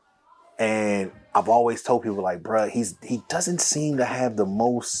 and I've always told people like, bro, he doesn't seem to have the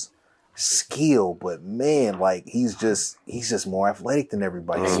most skill, but man, like he's just more athletic than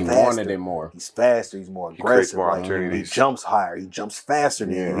everybody. He wanted it more. He's faster. He's more aggressive. More he jumps higher. He jumps faster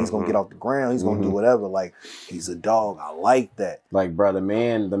than you. He's gonna get off the ground. He's gonna do whatever. Like he's a dog. I like that. Like, bro, the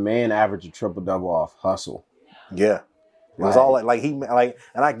man averaged a triple double off hustle. Yeah, it was all like he like,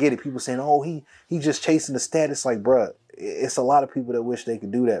 and I get it. People saying, oh, he just chasing the status. Like, bro, it's a lot of people that wish they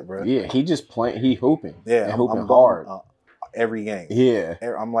could do that, bro. Yeah, he just playing. He hooping. Yeah, and hooping hard. Every game. Yeah.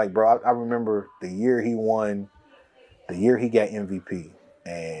 I'm like, bro, I remember the year he won, the year he got MVP,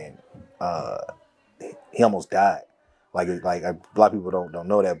 and he almost died. Like a lot of people don't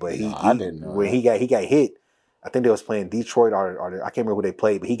know that, but I didn't know when he got hit, I think they was playing Detroit or I can't remember who they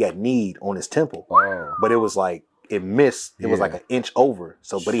played, but he got kneed on his temple. Oh. But it was like it missed. It was like an inch over.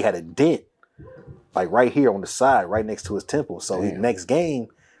 So, but he had a dent, like right here on the side, right next to his temple. So his next game,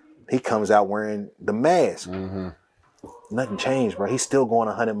 he comes out wearing the mask. Nothing changed, bro. He's still going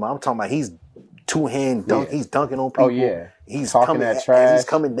 100 miles. I'm talking about he's two-hand dunk. He's dunking on people. Oh, yeah. He's talking coming that trash. He's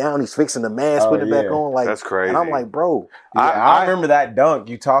coming down. He's fixing the mask, putting it back on. Like that's crazy. And I'm like, bro. I remember that dunk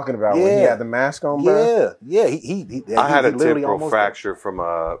you talking about when he had the mask on, bro. Yeah. I had a temporal fracture from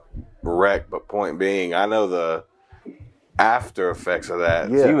a wreck, but point being, I know the after effects of that.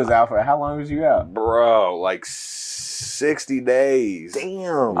 Yeah. He was out for how long was you out? Bro, like 60 days.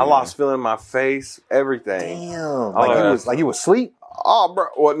 Damn. I lost feeling in my face, everything. Damn. Like you was asleep? Oh, bro.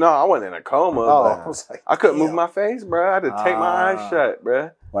 Well, no, I wasn't in a coma. I couldn't move my face, bro. I had to take my eyes shut,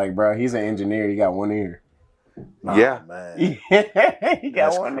 bro. Like, bro, he's an engineer. He got one ear. Yeah. Man. He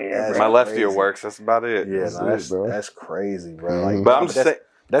got one ear. My left ear works. That's about it. Yeah, that's crazy, bro. Like, but I'm just saying.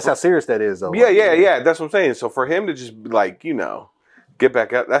 That's how serious that is, though. Yeah. That's what I'm saying. So for him to just, like, get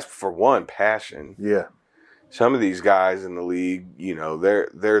back up, that's for one, passion. Yeah. Some of these guys in the league,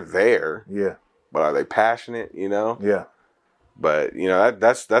 they're there. Yeah. But are they passionate, Yeah. But,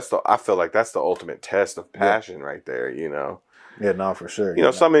 I feel like that's the ultimate test of passion right there, Yeah, no, for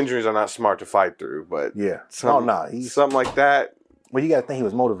sure. Some injuries are not smart to fight through, but something like that. Well, you got to think he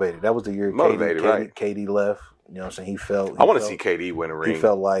was motivated. That was the year motivated, right? KD left. You know what I'm saying? I want to see KD win a ring. He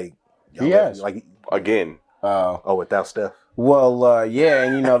felt like he has. like again. Oh, without Steph. Well, yeah,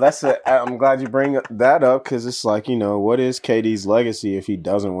 and that's I'm glad you bring that up because it's like what is KD's legacy if he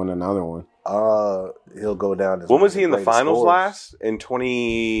doesn't win another one? He'll go down as when one was of he in the greatest finals scorers. last? In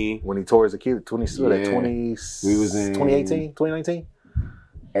 20... When he tore his Achilles, 2018, We was in 2019?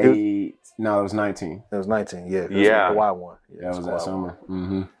 No, it was 19. It was 19, yeah. Yeah. Kawhi won. Yeah, That was that summer.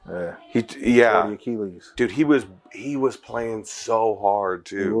 Mm-hmm. Yeah. He Tore the Achilles. dude, he was playing so hard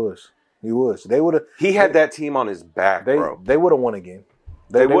too. He was. They would have. He had that team on his back, bro. They would have won again.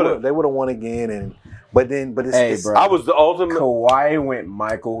 They would have won again, but it's bro. I was the ultimate. Kawhi went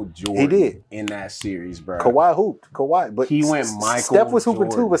Michael Jordan. He did in that series, bro. Kawhi hooped. But he went Michael. Steph was hooping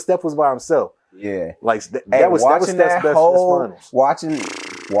Jordan. too, but Steph was by himself. Yeah, like that was Steph's best finals.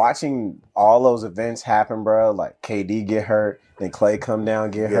 Watching all those events happen, bro. Like KD get hurt, then Clay come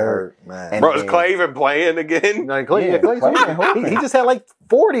down get hurt, man. And bro, is Clay even playing again? No, Clay he just had like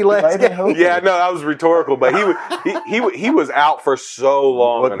 40 last game. Yeah, no, that was rhetorical, but he was out for so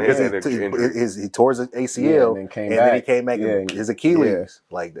long on his injury. He tore his ACL, and then he came back his Achilles.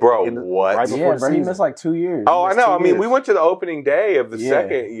 Like, bro, what? Right before bro, he missed like 2 years. Oh, I know. I mean, we went to the opening day of the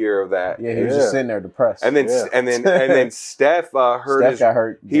second year of that. Yeah, he was just sitting there depressed. And then Steph got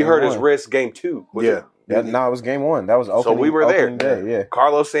hurt. He hurt his wrist game 2. Yeah. No, it was game 1. That was opening. So we were there. Day, yeah.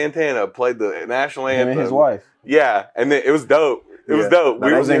 Carlos Santana played the national anthem. Him and his wife. Yeah, and then it was dope. It was dope. No,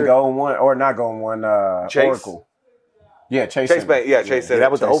 we was in going 1 or not going 1. Chase. Oracle. Yeah, Chase. Chase Bank. Yeah, Chase. Yeah,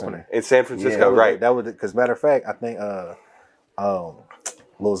 that was the opener in San Francisco, right? That was because matter of fact, I think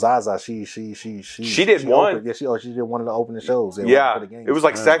Lil Zaza, she did one. Opened, she did one of the opening shows. Yeah, it was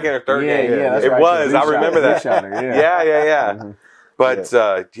like second or third game. Yeah, it was. I remember that. Yeah. Mm-hmm. But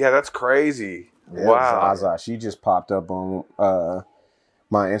that's crazy. Yeah, wow. Zaza, she just popped up on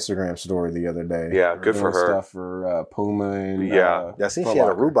my Instagram story the other day. Yeah, good for her. Stuff for Puma and I see she had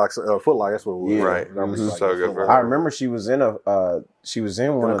a Reebok Foot Locker. That's what it was. Yeah, right. So good for her. I remember she was in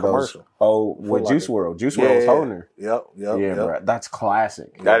one of those. Oh, with Juice WRLD. Juice WRLD was holding her. Yep. Bro, that's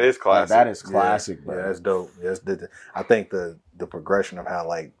classic. That is classic. That is classic, bro. Yeah, that's dope. I think the progression of how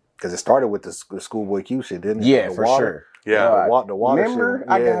because it started with the Schoolboy Q shit, didn't it? Yeah, the for water. sure. Yeah, the water. Remember, shit.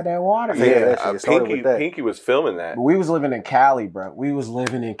 I got that water. Pinky was filming that. We was living in Cali, bro.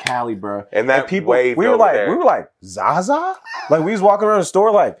 And that people, wave we were like, Zaza? Like we was walking around the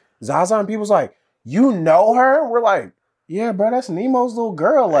store like Zaza, and people's like, you know her? And we're like, yeah, bro, that's Nemo's little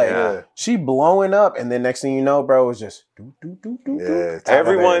girl. Like she blowing up, and then next thing you know, bro, it was just do.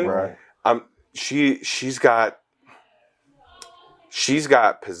 Everyone, bro. She's got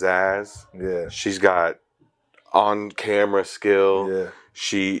pizzazz. Yeah, she's got on camera skill. Yeah.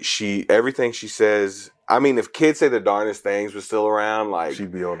 She everything she says. I mean, if kids say the darndest things was still around, like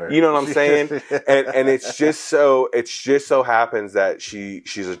she'd be on there. You know what I'm saying? and it's just so happens that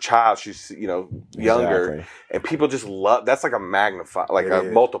she's a child. She's younger, and people just love. That's like a magnifier, like a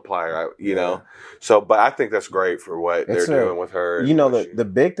multiplier. You know. So, but I think that's great for what they're doing with her. You know, the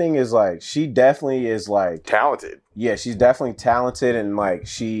big thing is like she definitely is like talented. Yeah, she's definitely talented, and like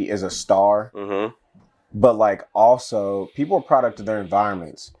she is a star. Mm-hmm. But like also people are product of their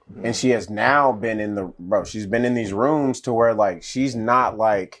environments. And she has now been she's been in these rooms to where like she's not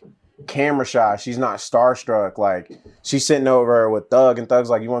like camera shy. She's not starstruck. Like she's sitting over with Thug and Thug's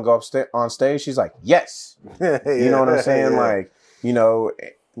like, you want to go up on stage? She's like, yes. You know what I'm saying? Like,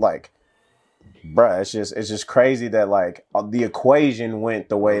 like, bruh, it's just crazy that like the equation went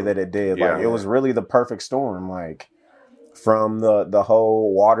the way that it did. Like it was really the perfect storm. Like from the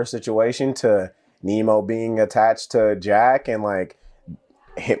whole water situation to Nemo being attached to Jack and like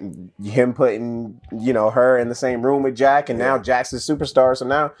him putting her in the same room with Jack, and now Jack's a superstar. So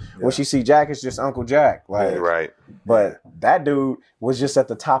now when she see Jack, it's just Uncle Jack. Like right. But that dude was just at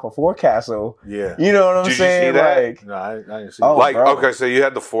the top of Forecastle. Yeah. You know what I'm saying? You see that? Like, no, I didn't see like that. Okay, so you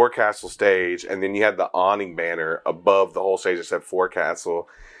had the Forecastle stage, and then you had the awning banner above the whole stage that said Forecastle.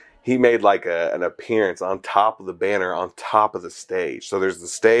 He made like an appearance on top of the banner on top of the stage. So there's the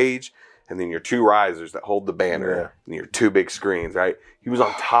stage, and then your 2 risers that hold the banner, and your 2 big screens, right? He was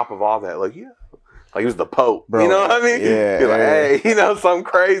on top of all that, like he was the Pope. Bro, you know what I mean? Yeah. You're like, hey, something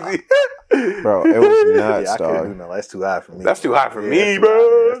crazy. Bro, it was nuts, I couldn't dog. do no. That's too high for me. That's too high for me,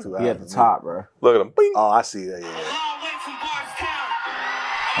 bro. That's too high He at the top, bro. Look at him. Bing. Oh, I see that. Yeah.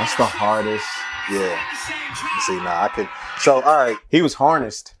 That's the hardest. Yeah. See, I could. So, all right. He was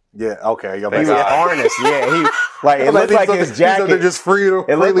harnessed. Yeah. Okay. He was harnessed. Yeah. He it looked like his jacket. Just free.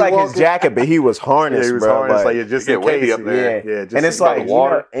 It looked like his jacket, but he was harnessed. Yeah, he was bro. harnessed. Like just in case. Up there. Yeah. And it's like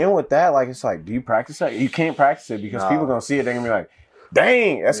water. And with that, like it's like, do you practice that? You can't practice it because people gonna see it. They're gonna be like,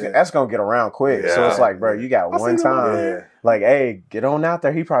 dang, that's gonna get around quick. Yeah. So it's like, bro, you got one time. Yeah. Like, hey, get on out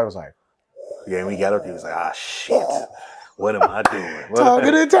there. He probably was like, yeah. And we got up. He was like, ah, shit. What am I doing?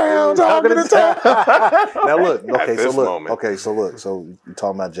 Talking to town, talking to town. Now look, okay, At so this look, moment. okay, so look, so you're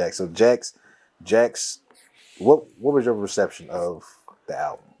talking about Jack. So Jack's, what was your reception of the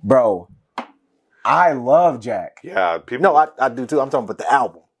album? Bro, I love Jack. Yeah, people. No, I do too. I'm talking about the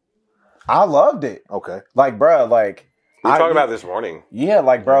album. I loved it. Okay. Like, bro, like we were talking about this morning. Yeah,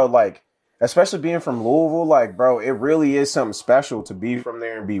 like, bro, like, especially being from Louisville, like, bro, it really is something special to be from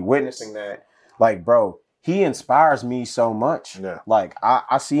there and be witnessing that. Like, bro, he inspires me so much. Yeah. Like,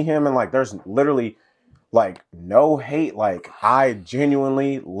 I see him and, like, there's literally, like, no hate. Like, I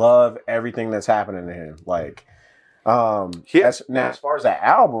genuinely love everything that's happening to him. Like, as far as that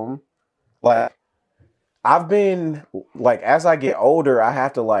album, like, I've been, like, as I get older, I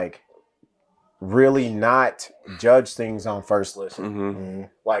have to, like, really not judge things on first listen. Mm-hmm.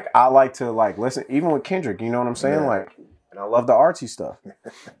 Like, I like to, like, listen, even with Kendrick, you know what I'm saying? Yeah. Like, and I love the artsy stuff.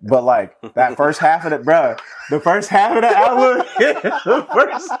 But, like, that first half of it, bro, the first half of the album,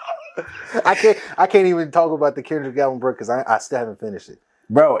 I can't even talk about the Kendrick album, bro, because I still haven't finished it.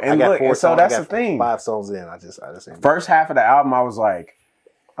 bro, and I got look, 4 and so songs, that's I the got thing. 5 songs in. I just ain't. First half of the album, I was like,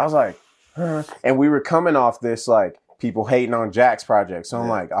 huh. And we were coming off this, like, people hating on Jack's project. So I'm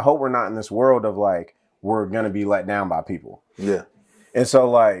like, I hope we're not in this world of, like, we're going to be let down by people. Yeah. And so,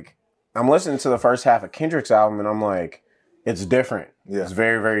 like, I'm listening to the first half of Kendrick's album, and I'm like, it's different. Yeah. It's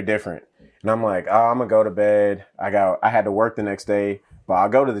very, very different. And I'm like, oh, I'm going to go to bed. I had to work the next day, but I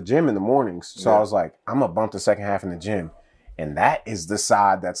go to the gym in the mornings. So I was like, I'm going to bump the second half in the gym. And that is the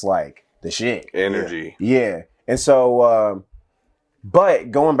side that's, like, the shit. Energy. Yeah. And so,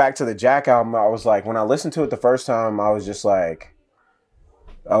 but going back to the Jack album, I was like, when I listened to it the first time, I was just like,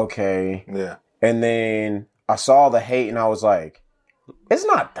 okay. Yeah. And then I saw the hate and I was like, it's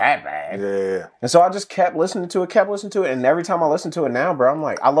not that bad. Yeah. And so I just kept listening to it. And every time I listen to it now, bro, I'm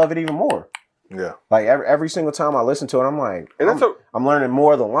like, I love it even more. Yeah. Like every single time I listen to it, I'm like, And I'm learning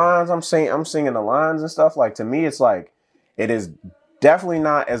more of the lines. I'm singing the lines and stuff. Like, to me, it's like, it is definitely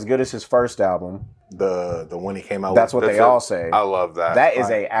not as good as his first album. The one he came out That's with. what they all say. I love that. That is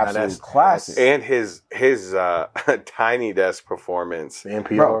a absolute classic. And his Tiny Desk performance.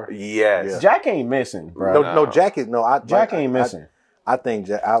 NPR. Bro, Yes. Yeah. Jack ain't missing, bro. No, Jack is Jack ain't missing. I think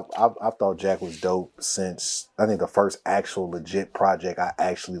Jack. I thought Jack was dope since I think the first actual legit project I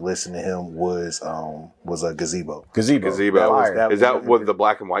actually listened to him was a Gazebo. Gazebo. Is that with the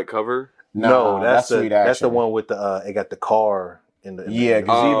black and white cover? No, that's Sweet the Action. one with the it got the car in the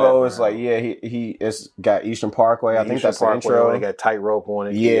Gazebo is like it's got Eastern Parkway. I think Eastern that's Parkway, the intro. They got Tightrope on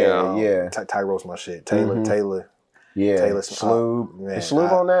it. Yeah. Tightrope's my shit. Taylor. Yeah, Taylor Sloob. man, Is Sloob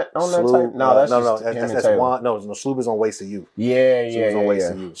on that Sloob, type? No, that's no, just him and that's Taylor. one. No, Sloob is on Waste of You. Yeah.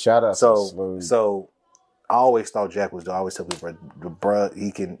 Shout out to So Sloob. I always thought Jack was dope. I always tell people, bruh,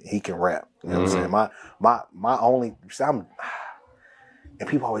 he can rap. You know what I'm saying? My only, and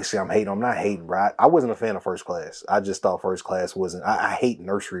people always say I'm hating. I'm not hating, bro. I wasn't a fan of First Class. I just thought First Class wasn't. I hate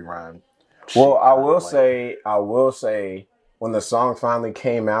nursery rhyme. Well, I will say, when the song finally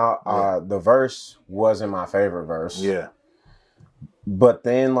came out, the verse wasn't my favorite verse. Yeah. But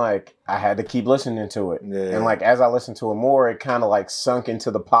then, like, I had to keep listening to it. Yeah. And, like, as I listened to it more, it kind of, like, sunk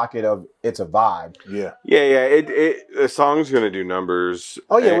into the pocket of it's a vibe. Yeah. Yeah. The song's gonna do numbers.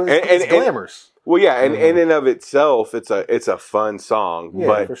 Oh yeah, it's glamorous. Well, yeah, and in and of itself, it's a fun song. Yeah,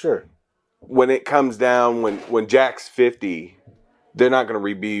 but for sure. when it comes down, when Jack's 50, they're not going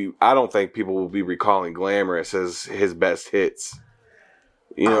to be. I don't think people will be recalling "Glamorous" as his best hits.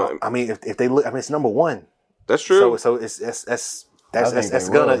 You know, I mean, if they look, I mean, it's number one. That's true. So that's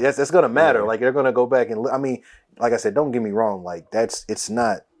gonna matter. Yeah. Like they're gonna go back and look. I mean, like I said, don't get me wrong. Like it's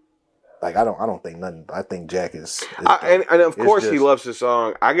not. Like I don't think nothing. I think Jack is and of it's course he just- loves the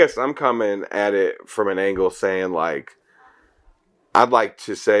song. I guess I'm coming at it from an angle saying like, I'd like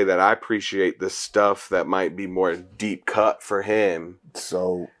to say that I appreciate the stuff that might be more deep cut for him.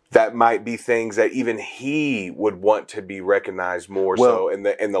 So That might be things that even he would want to be recognized more so in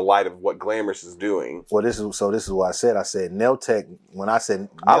the light of what Glamorous is doing. well, this is what I said. I said Nailtech. When I said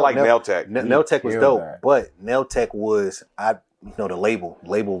I like Nailtech. Nailtech was killed dope, that. but Nailtech was the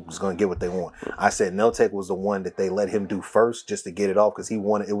label was going to get what they want. I said Nailtech was the one that they let him do first just to get it off because he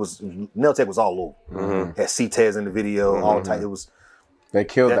wanted. It was Nailtech was all over. Had C-Tez in the video, all type. It was. They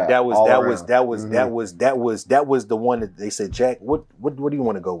killed that. That was the one that they said, Jack, what do you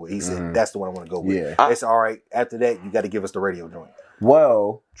want to go with? He said, that's the one I want to go with. Yeah. It's all right. After that, you got to give us the radio joint.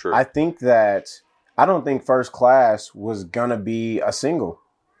 Well, True. I don't think First Class was gonna be a single.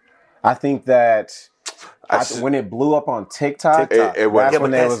 I think that when it blew up on TikTok, it was- that's Yeah,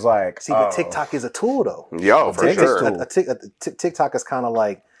 when but they was like, See, but TikTok is a tool, though. Yo, for TikTok's sure. cool. TikTok is kind of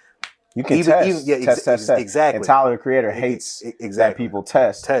like, You can test. Exactly. And Tyler, the Creator, hates that people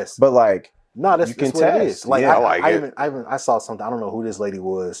test. But like, no, that's what it is. Like, yeah. I saw something. I don't know who this lady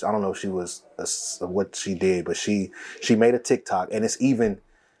was. I don't know if she was what she did, but she made a TikTok, and it's even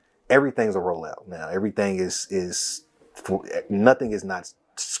everything's a rollout now. Everything is nothing is not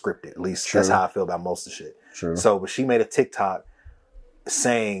scripted. At least that's how I feel about most of the shit. True. So, but she made a TikTok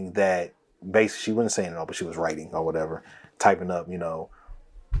saying that basically she wasn't saying it all, but she was writing or whatever, typing up,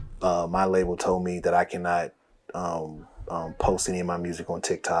 my label told me that I cannot post any of my music on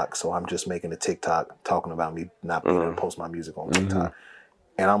TikTok, so I'm just making a TikTok talking about me not being able to post my music on TikTok.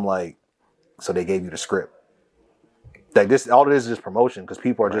 And I'm like, so they gave you the script. Like this, all it is just promotion because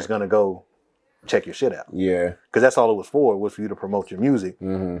people are just gonna go check your shit out. Yeah. Because that's all it was for you to promote your music.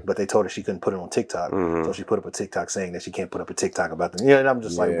 But they told her she couldn't put it on TikTok. So she put up a TikTok saying that she can't put up a TikTok about them. And I'm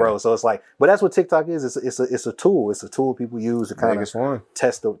just like, bro. So it's like, but that's what TikTok is. It's a tool. It's a tool people use to kind of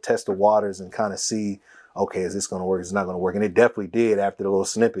test the waters and kind of see, okay, is this going to work? Is it not going to work? And it definitely did after the little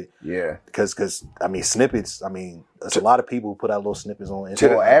snippet. Yeah. Because I mean, snippets. I mean, there's a lot of people who put out little snippets on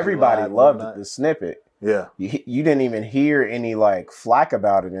Instagram. Well, everybody loved the snippet. Yeah, you didn't even hear any like flack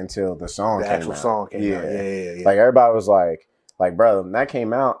about it until the song came out. Song came out. Yeah. Like everybody was like, brother, when that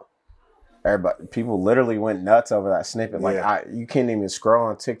came out, people literally went nuts over that snippet. Like you can't even scroll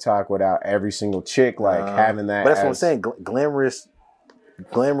on TikTok without every single chick having that. But that's what I'm saying. Glamorous.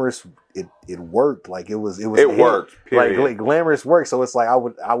 It worked. Like it was. It worked. Period. Like glamorous worked. So it's like I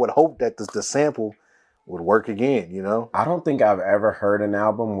would hope that the sample would work again, I don't think I've ever heard an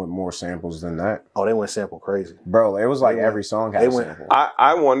album with more samples than that. Oh, they went sample crazy. Bro, it was like every song had a sample.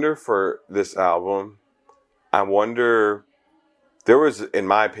 I wonder for this album, there was, in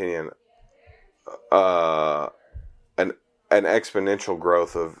my opinion, an exponential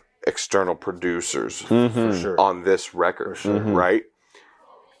growth of external producers for sure on this record, right?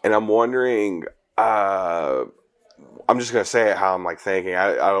 And I'm wondering, I'm just gonna say it how I'm like thinking.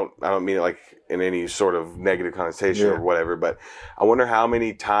 I don't mean it like in any sort of negative connotation or whatever, but I wonder how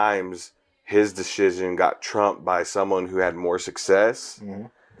many times his decision got trumped by someone who had more success.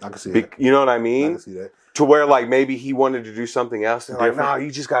 I can see that. You know what I mean? I can see that. To where like maybe he wanted to do something else. And like, no,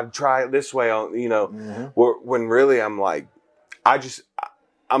 you just got to try it this way. When really I'm like,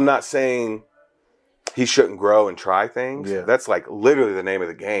 I'm not saying he shouldn't grow and try things. Yeah. That's like literally the name of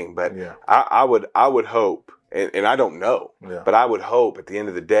the game. But I would hope, and I don't know, but I would hope at the end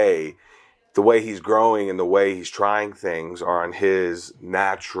of the day, the way he's growing and the way he's trying things are on his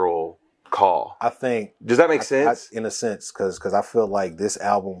natural call. I think. Does that make sense? In a sense, because I feel like this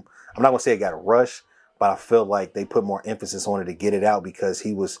album, I'm not going to say it got a rush, but I feel like they put more emphasis on it to get it out because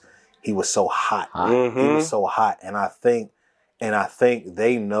he was so hot. He was so hot. And I think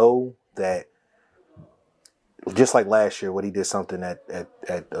they know that just like last year when he did something at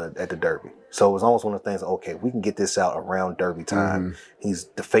the Derby. So it was almost one of the things, okay, we can get this out around Derby time. He's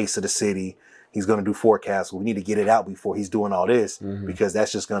the face of the city. He's going to do forecasts. We need to get it out before he's doing all this because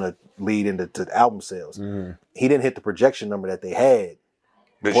that's just going to lead into the album sales. He didn't hit the projection number that they had.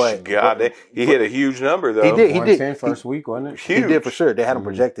 He hit a huge number though. He did. 110 first week, wasn't it? Huge. He did for sure. They had him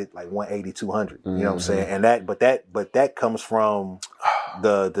projected like 180, 200. You know what I'm saying? And that comes from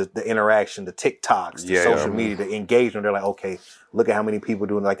the interaction, the TikToks, the social media, the engagement. They're like, okay, look at how many people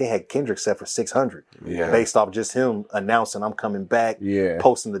doing. Like they had Kendrick set for 600, based off just him announcing I'm coming back,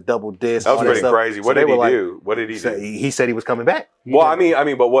 posting the double disc. That was pretty crazy. What did he do? What did he do? He said he was coming back. I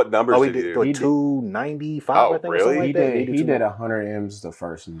mean, but what numbers did he do? 295. Oh, I think, really? Like he did 100 M's the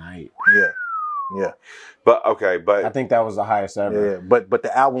first night. Yeah. But I think that was the highest ever. Yeah. But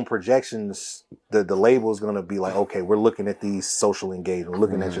the album projections, the label is going to be like, okay, we're looking at these social engagement,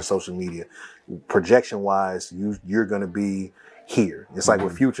 looking at your social media. Projection wise, you're going to be here. It's like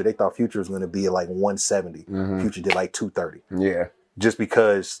with Future, they thought Future was going to be at like 170. Future did like 230. Yeah. Just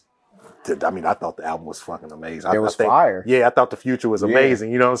because, I thought the album was fucking amazing. It was fire. Yeah, I thought the Future was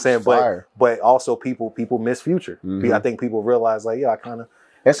amazing. You know what I'm saying? But also people miss Future. I think people realize like, I kind of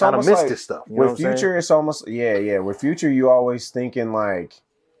miss this stuff. You know with Future, it's almost With Future, you always thinking like,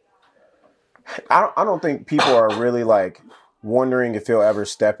 I don't think people are really like wondering if he'll ever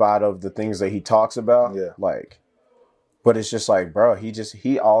step out of the things that he talks about. Yeah. Like, but it's just like, bro,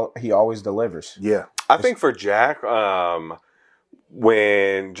 he always delivers. Yeah. I think for Jack,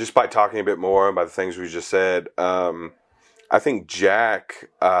 when just by talking a bit more about the things we just said, I think Jack,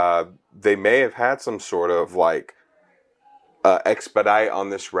 they may have had some sort of like expedite on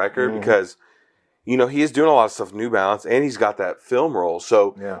this record because he is doing a lot of stuff New Balance and he's got that film role.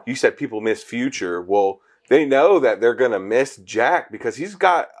 So you said people miss Future. Well, they know that they're going to miss Jack because he's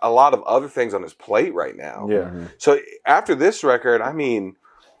got a lot of other things on his plate right now. Yeah. So after this record, I mean,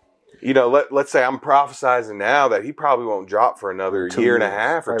 You know, let's say I'm prophesizing now that he probably won't drop for another 2 year and a years.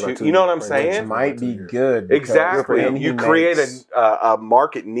 half or Probably two. about 2 You know what I'm years. saying? Which might be good. because Exactly. then he You create makes- a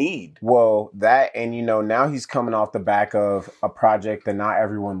market need. Well, that, and you know, now he's coming off the back of a project that not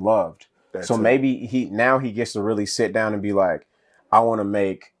everyone loved. That's So it. maybe he gets to really sit down and be like, I want to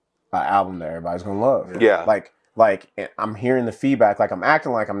make an album that everybody's gonna love. Yeah. Like I'm hearing the feedback. Like I'm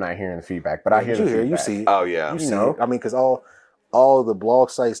acting like I'm not hearing the feedback, but I hear the feedback. You see it. Oh yeah. You see know? it. I mean, because all the blog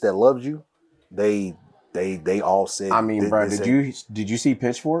sites that loved you, they all said. I mean, bro, did you see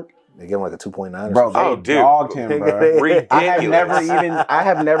Pitchfork? They gave him like a 2.9. Bro, Or they dude. dogged him, bro. Ridiculous. I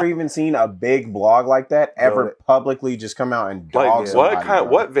have never even seen a big blog like that ever publicly just come out and dog Like somebody.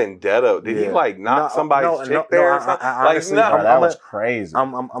 what vendetta did he like knock somebody's chick there? Or something? honestly, like, no. Bro, that was crazy.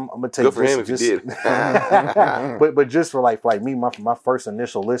 I'm gonna take Good for him if he did. but just for like me, my first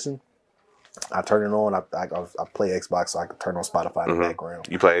initial listen, I turn it on. I play Xbox, so I can turn on Spotify in the background.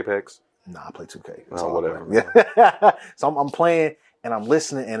 You play Apex? Nah, I play 2K. Oh, whatever. Yeah. So I'm playing and I'm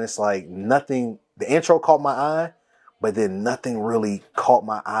listening, and it's like nothing. The intro caught my eye, but then nothing really caught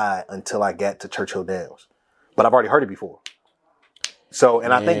my eye until I got to Churchill Downs. But I've already heard it before. So,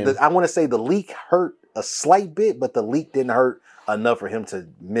 and I think that I want to say the leak hurt a slight bit, but the leak didn't hurt enough for him to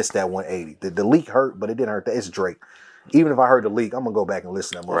miss that 180. The leak hurt, but it didn't hurt that. It's Drake. Even if I heard the leak, I'm gonna go back and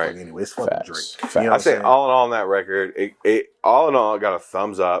listen to that motherfucker anyway. It's fucking Facts. Drake. Facts. You know I what say I'm all in all on that record, it all in all got a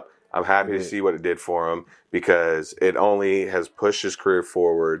thumbs up. I'm happy to see what it did for him because it only has pushed his career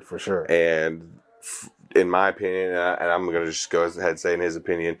forward for sure. And in my opinion, and I'm going to just go ahead and say in his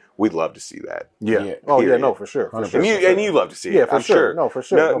opinion, we'd love to see that. Yeah. Oh yeah, no, for sure. For sure. And you love to see it. Yeah, for I'm sure. No, for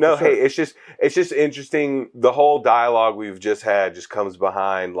sure. No, for sure. hey, it's just interesting. The whole dialogue we've just had just comes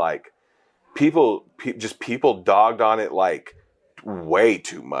behind like people dogged on it like way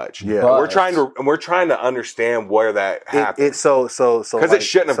too much. Yeah, and we're trying to understand where that happened. So because like, it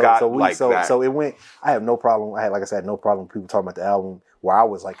shouldn't have got like that. So it went. I have no problem. Like I said, no problem with people talking about the album. Where I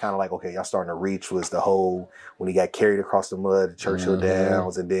was like kind of like, okay, y'all starting to reach was the whole when he got carried across the mud, Churchill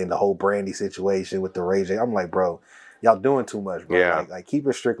Downs, and then the whole Brandy situation with the Ray J. I'm like, bro, y'all doing too much, bro. Yeah. Like keep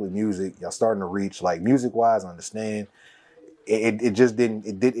it strictly music. Y'all starting to reach like music wise. I understand. It just didn't.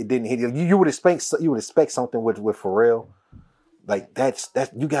 It didn't hit you. You would expect something with Pharrell. Like that's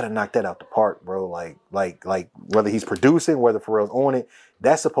you got to knock that out the park, bro. Like whether he's producing, whether Pharrell's on it,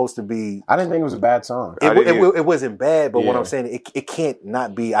 that's supposed to be. I didn't think it was a bad song. It wasn't bad, but what I'm saying, it can't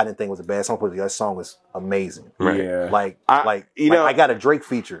not be. I didn't think it was a bad song, but that song was amazing. Right. Yeah. I got a Drake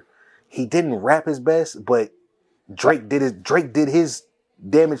feature. He didn't rap his best, but Drake did his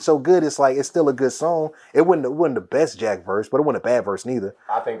damage so good. It's like it's still a good song. It wasn't the best Jack verse, but it wasn't a bad verse neither.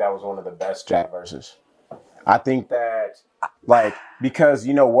 I think that was one of the best Jack verses. I think that, like, because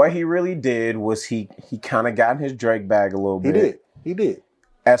you know what he really did was he kind of got in his Drake bag a little bit. He did.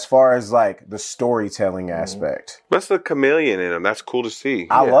 As far as like the storytelling aspect, That's the chameleon in him. That's cool to see.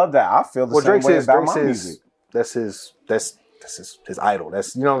 I love that. I feel the same way about my music. That's his idol.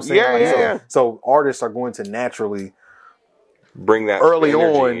 That's, you know what I'm saying? Yeah. So artists are going to naturally Bring that early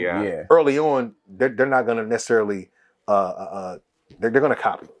energy, on. Early on, they're not going to necessarily they're going to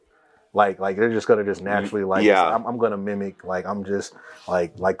copy. Like they're just gonna just naturally I'm gonna mimic, like I'm just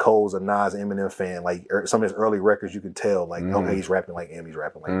like Cole's a Nas Eminem fan, like some of his early records you can tell like okay, he's rapping like M, he's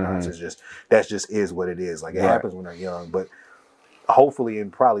rapping like Nas. It's just that just is what it is. Like it happens when they're young, but hopefully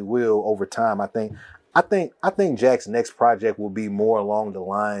and probably will over time. I think Jack's next project will be more along the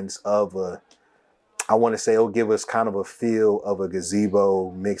lines of I want to say it'll give us kind of a feel of a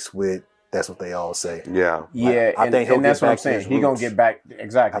Gazebo mixed with. That's what they all say. Yeah. Yeah, I think and that's what I'm saying. He's going to get back.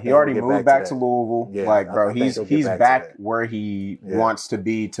 Exactly. He already moved back to Louisville. Yeah, like, bro, I think he's back to where he wants to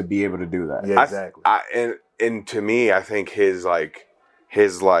be able to do that. Yeah, exactly. And to me, I think his and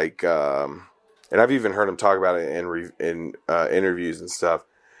I've even heard him talk about it in interviews and stuff.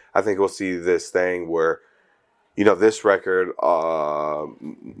 I think we'll see this thing where, you know, this record, the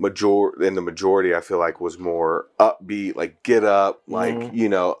majority, I feel like was more upbeat, like get up, like, you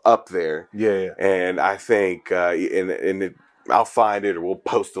know, up there. Yeah. And I think, I'll find it or we'll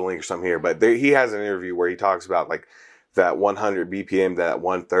post a link or something here, but he has an interview where he talks about like that 100 BPM, that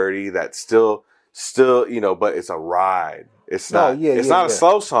 130, that's still, you know, but it's a ride. It's not a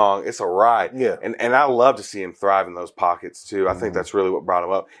slow song. It's a ride. Yeah. And I love to see him thrive in those pockets too. I think that's really what brought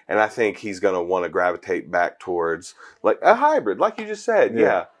him up. And I think he's going to want to gravitate back towards like a hybrid, like you just said.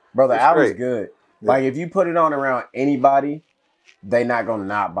 Yeah. Bro, the album's great. good. Like if you put it on around anybody, they not going to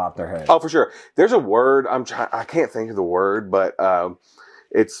not bop their head. Oh, for sure. There's a word I can't think of the word, but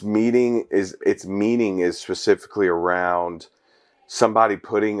its meaning is specifically around somebody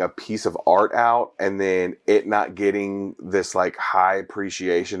putting a piece of art out and then it not getting this like high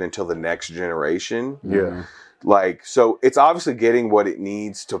appreciation until the next generation. Yeah. Like, so it's obviously getting what it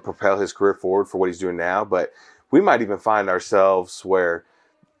needs to propel his career forward for what he's doing now, but we might even find ourselves where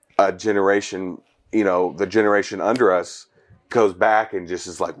a generation, you know, the generation under us goes back and just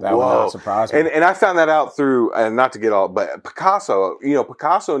is like, That would whoa. not surprise me. And I found that out through, and not to get all, but Picasso, you know,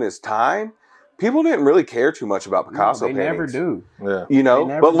 Picasso in his time, people didn't really care too much about Picasso They never paintings. do. Yeah. You know, They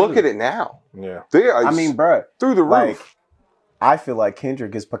never but look do. at it now. Yeah. They are, I mean, bruh, through the like, roof. I feel like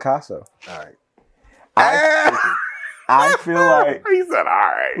Kendrick is Picasso. All right. I feel like. He said, all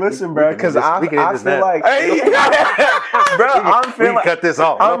right. Listen, bro, because we can I end this feel now. like, Hey. bro, I'm We feeling, can cut this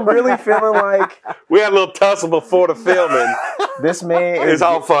off. I'm really feeling like We had a little tussle before the filming. this man is It's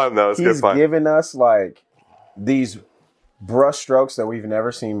all fun, though. It's good he's fun. giving us like these brush strokes that we've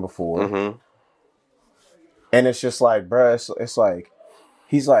never seen before, Mm-hmm. and it's just like, bro, it's like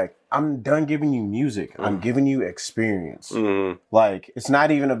he's like, I'm done giving you music. I'm giving you experience. Mm-hmm. Like, it's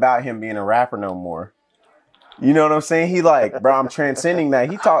not even about him being a rapper no more. You know what I'm saying? He like, bro, I'm transcending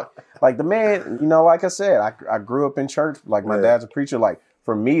that. He talked like the man, you know, like I said, I grew up in church. Like my dad's a preacher. Like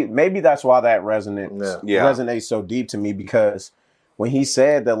for me, maybe that's why that resonates so deep to me, because when he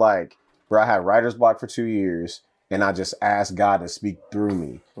said that, like, bro, I had writer's block for 2 years and I just asked God to speak through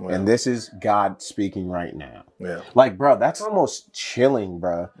me. Yeah. And this is God speaking right now. Yeah. Like, bro, that's almost chilling,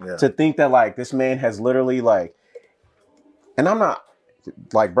 bro. Yeah. To think that like this man has literally like, and I'm not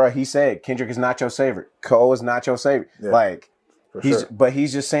like, bro, he said Kendrick is not your favorite. Cole is not your favorite. Yeah. Like, For he's, sure. but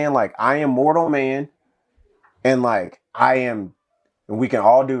he's just saying like, I am mortal man. And like, and we can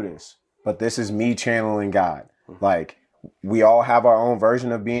all do this, but this is me channeling God. Like, we all have our own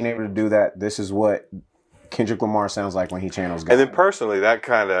version of being able to do that. This is what Kendrick Lamar sounds like when he channels God. And then personally, that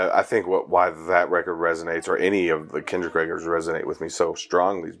kind of, I think why that record resonates, or any of the Kendrick records resonate with me so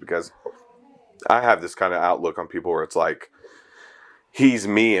strongly, is because I have this kind of outlook on people where it's like, he's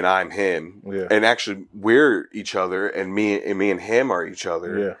me and I'm him. Yeah. And actually we're each other, and me and him are each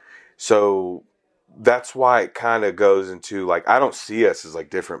other. Yeah. So that's why it kind of goes into like, I don't see us as like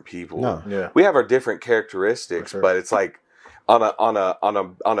different people. No. Yeah. We have our different characteristics, For sure. but it's like on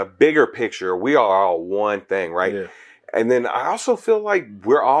a bigger picture, we are all one thing, right? Yeah. And then I also feel like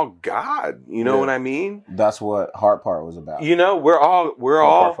we're all God. You know Yeah. what I mean? That's what Heart Part was about. You know, we're all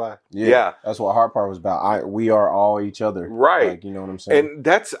Part five. Yeah. That's what Heart Part was about. We are all each other. Right. Like, you know what I'm saying? And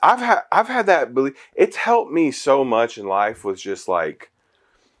that's I've had that belief. It's helped me so much in life with just like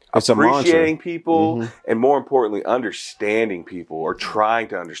It's a mantra. appreciating people, Mhm. and more importantly, understanding people, or trying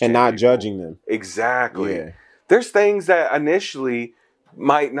to understand And not people. judging them. Exactly. Yeah. There's things that initially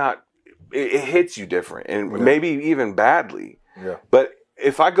might not, it hits you different, and maybe even badly. Yeah. But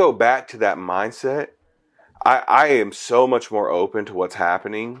if I go back to that mindset, I am so much more open to what's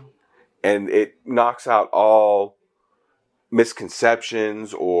happening, and it knocks out all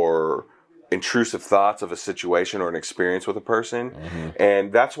misconceptions or intrusive thoughts of a situation or an experience with a person. Mm-hmm.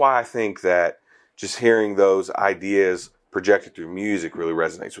 And that's why I think that just hearing those ideas projected through music really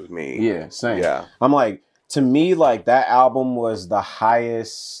resonates with me. Yeah, same. Yeah. I'm like, to me, like, that album was the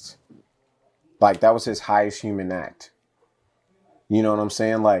highest, like, that was his highest human act. You know what I'm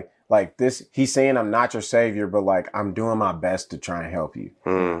saying? Like this, he's saying, I'm not your savior, but like, I'm doing my best to try and help you.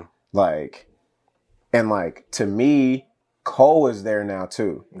 Mm. Like, and like, to me, Cole is there now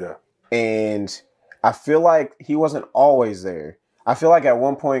too. Yeah. And I feel like he wasn't always there. I feel like at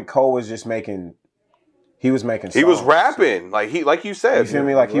one point Cole was just making songs. He was rapping, like you said. You feel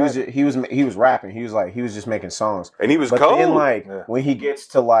me? Like he was rapping. He was just making songs. And he was But cold. then, like, Yeah. when he gets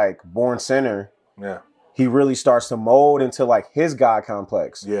to like Born Center, Yeah. he really starts to mold into like his God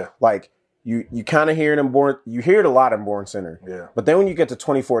complex. Yeah. Like you kind of hear it in you hear it a lot in Born Center. Yeah. But then when you get to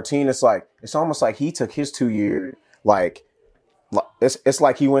 2014, it's almost like he took his 2 year, like it's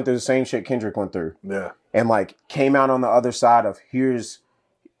like he went through the same shit Kendrick went through, Yeah. and like came out on the other side of here's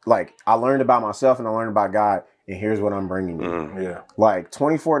like I learned about myself and I learned about God, and here's what I'm bringing you. Mm. Yeah. Like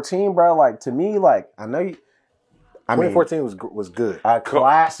 2014, bro. Like to me, like I know you. I mean, 2014 was good. a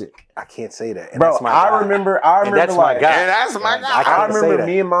classic, I can't say that. And bro. that's my I guy. remember And that's my like guy. And that's my guy. I I can't say remember that.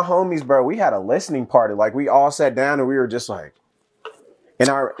 me and my homies, bro. We had a listening party. Like we all sat down and we were just like,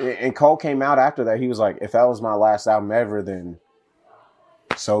 and Cole came out after that. He was like, if that was my last album ever, then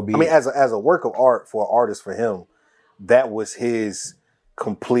so be I mean, it. as a work of art for an artist, for him, that was his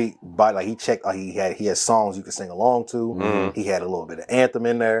complete body. Like he checked, he had songs you could sing along to. Mhm. He had a little bit of anthem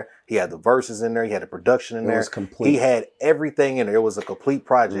in there. He had the verses in there. He had the production in It there. was complete. He had everything in there. It was a complete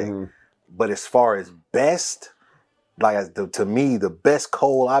project. Mhm. But as far as best, like to me, the best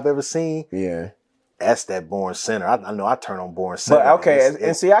Cole I've ever seen, Yeah. that's that Born Center. I know I turn on Born Center. But okay,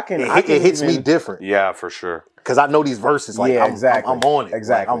 and see, I can it hits me different. Yeah, for sure. Because I know these verses. Like, yeah, I'm on it.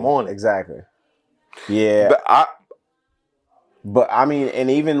 Exactly. Like, I'm on it. Exactly. Yeah. But I mean, and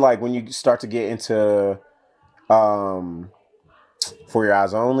even like when you start to get into For Your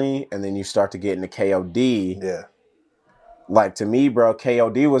Eyes Only, and then you start to get into KOD. Yeah. Like, to me, bro,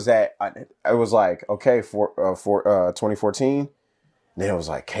 KOD was it was like, okay, for 2014. And then it was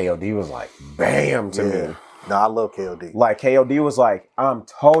like, KOD was like, bam to me. No, I love KOD. Like, KOD was like, I'm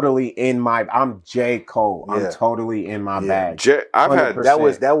J. Cole. I'm totally in my bag.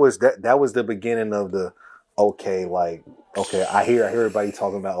 That was the beginning of the okay, I hear everybody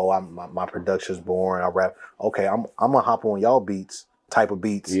talking about, my production's boring, I rap. Okay, I'm gonna hop on y'all type of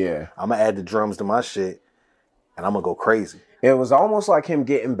beats. Yeah. I'm gonna add the drums to my shit and I'm gonna go crazy. It was almost like him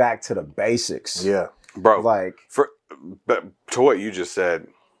getting back to the basics. Yeah. Bro. But to what you just said,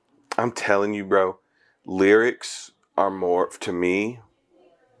 I'm telling you, bro, lyrics are more, to me,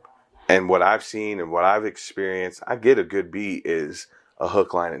 and what I've seen and what I've experienced, I get a good beat is a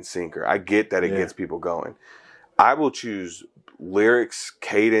hook, line, and sinker. I get that it gets people going. I will choose lyrics,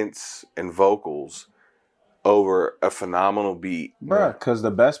 cadence, and vocals over a phenomenal beat. Bruh, because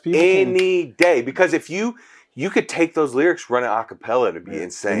the best people any day. Because if you could take those lyrics, run it a cappella, to be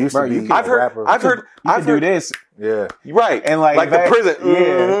insane. I've heard do this. Yeah. Right. And like the prison.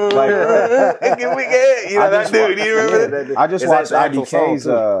 Yeah. Like, can we get, that dude, you remember that? I just watched IDK's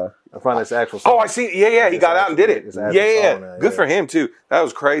I find this actual song. Oh, I see. Yeah, he got out and did it. Yeah. Good for him too. That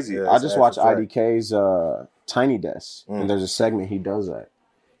was crazy. I just watched IDK's Tiny Desk, and there's a segment he does that.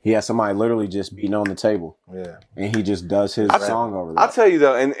 He has somebody literally just beating on the table. Yeah. And he just does his song over there. I'll tell you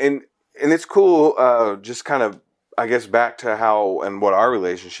though, and it's cool, just kind of, I guess, back to how and what our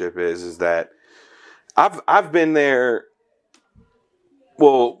relationship is that I've been there.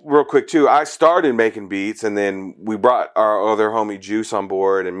 Well, real quick too, I started making beats, and then we brought our other homie Juice on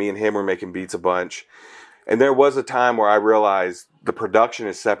board, and me and him were making beats a bunch. And there was a time where I realized the production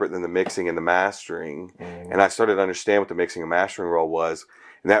is separate than the mixing and the mastering, and I started to understand what the mixing and mastering role was.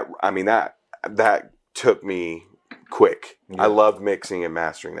 And that took me quick. Yeah. I love mixing and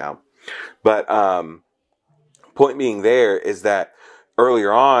mastering now. But point being there is that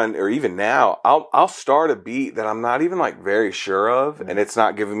earlier on, or even now, I'll start a beat that I'm not even like very sure of, and it's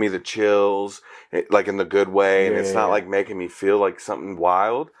not giving me the chills, like in the good way, and it's not like making me feel like something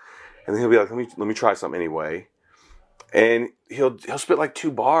wild. And then he'll be like, let me try something anyway. And he'll spit like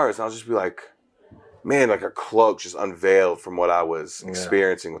 2 bars, and I'll just be like, man, like a cloak just unveiled from what I was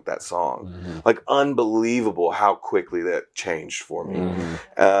experiencing with that song. Mm-hmm. Like, unbelievable how quickly that changed for me.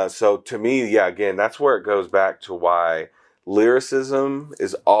 Mm-hmm. So to me, again, that's where it goes back to why lyricism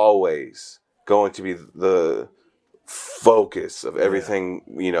is always going to be the focus of everything,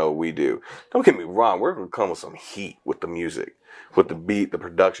 we do. Don't get me wrong. We're going to come with some heat with the music, with the beat, the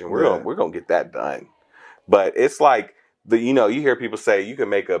production. We're going to get that done. But it's like, you hear people say you can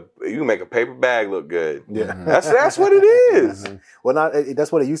make a paper bag look good. Yeah, that's what it is. Mm-hmm. Well,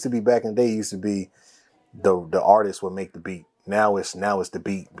 that's what it used to be back in the day. It used to be the artist would make the beat. Now it's the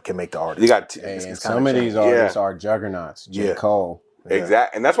beat can make the artist. You got some of these artists are juggernauts. J. Cole.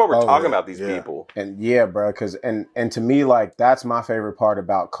 Exactly, and that's what we're talking about. These people. And bro, because and to me, like, that's my favorite part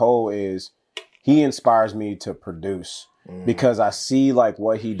about Cole is he inspires me to produce. Because I see like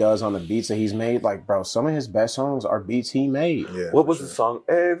what he does on the beats that he's made. Like, bro, some of his best songs are beats he made. Yeah, what was the song?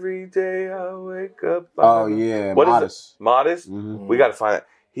 Every day I wake up. Oh yeah, what Modest. Is it? Modest. Mm-hmm. We got to find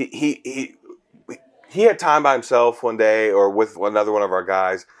it. He had time by himself one day, or with another one of our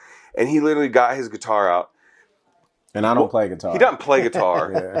guys, and he literally got his guitar out. And I don't play guitar. He doesn't play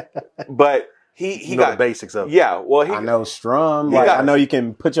guitar, but. He got the basics of it. Yeah, well, I know strum. Like, I know you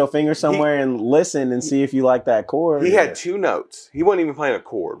can put your finger somewhere and listen and see if you like that chord. He had 2 notes. He wasn't even playing a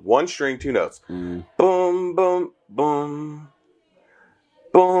chord. 1 string, 2 notes. Boom, boom, boom,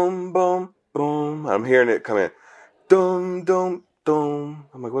 boom, boom, boom. I'm hearing it come in. Dum, dum, dum.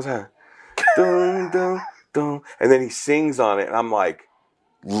 I'm like, what's that? Dum, dum, dum. And then he sings on it, and I'm like,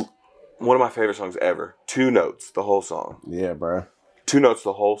 one of my favorite songs ever. 2 notes, the whole song. Yeah, bro. 2 notes,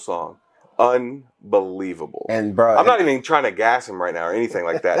 the whole song. Unbelievable. And bro, I'm not even trying to gas him right now or anything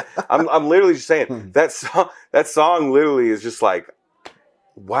like that. I'm literally just saying that song literally is just like,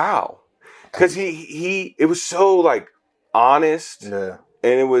 wow. Cause it was so like honest, and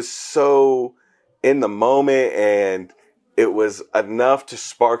it was so in the moment, and it was enough to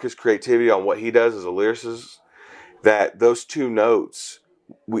spark his creativity on what he does as a lyricist, that those 2 notes,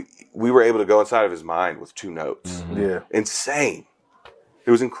 we were able to go inside of his mind with 2 notes. Mm-hmm. Yeah. Insane. It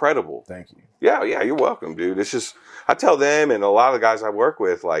was incredible. Thank you. Yeah, you're welcome, dude. It's just, I tell them and a lot of the guys I work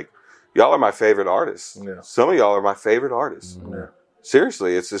with, like, y'all are my favorite artists. Yeah. Some of y'all are my favorite artists. Yeah.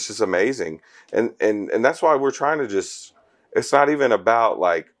 Seriously, it's just amazing. And that's why we're trying to just, it's not even about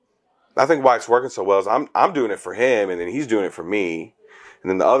like, I think why it's working so well is I'm doing it for him and then he's doing it for me. And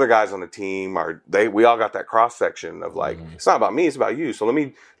then the other guys on the team we all got that cross section of like, it's not about me, it's about you. So let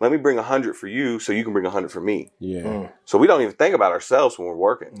me bring 100 for you so you can bring 100 for me. Yeah. So we don't even think about ourselves when we're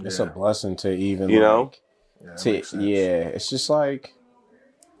working. It's a blessing to even, you know? It's just like,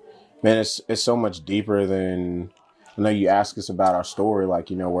 man, it's so much deeper than, I know you ask us about our story, like,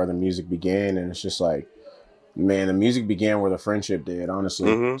 you know, where the music began, and it's just like, man, the music began where the friendship did,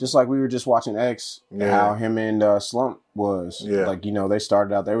 honestly. Just like we were just watching X, how him and Slump was. Yeah. Like, you know, they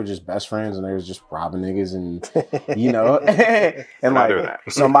started out, they were just best friends, and they was just robbing niggas, and, you know, and like,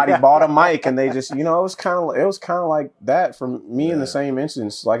 somebody bought a mic, and they just, you know, it was kind of like that for me in the same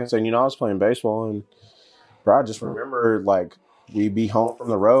instance. Like I said, you know, I was playing baseball, and bro, I just remember, like, we'd be home from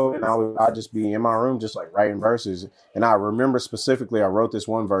the road, and I'd just be in my room just, like, writing verses. And I remember specifically I wrote this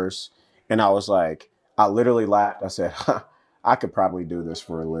one verse, and I was like, I literally laughed. I said, I could probably do this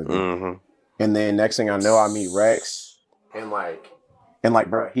for a living. And then next thing I know, I meet Rex, and like,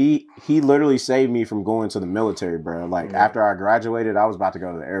 bro, he literally saved me from going to the military, bro. Like, after I graduated, I was about to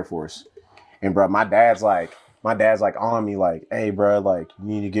go to the Air Force. And, bro, my dad's like on me, like, hey, bro, like, you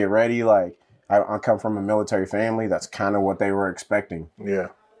need to get ready. Like, I come from a military family. That's kind of what they were expecting. Yeah.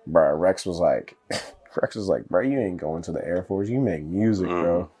 Bro, Rex was like, bro, you ain't going to the Air Force. You make music,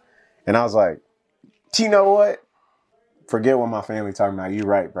 bro. And I was like, you know what? Forget what my family talking about. You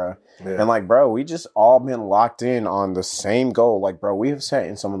right, bro. Yeah. And like, bro, we just all been locked in on the same goal. Like, bro, we have sat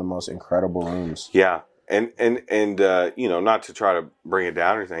in some of the most incredible rooms. Yeah. And you know, not to try to bring it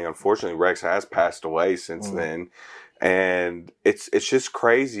down or anything, unfortunately, Rex has passed away since then. And it's just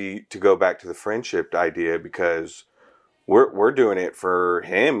crazy to go back to the friendship idea because we're doing it for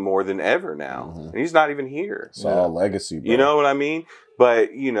him more than ever now. And he's not even here. It's all legacy, bro. You know what I mean?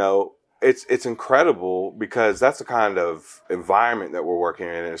 But, you know, it's incredible because that's the kind of environment that we're working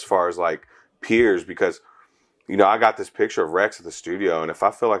in as far as like peers, because, you know, I got this picture of Rex at the studio, and if I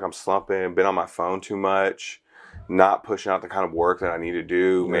feel like I'm slumping, been on my phone too much, not pushing out the kind of work that I need to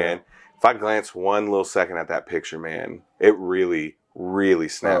do, man, if I glance one little second at that picture, man, it really, really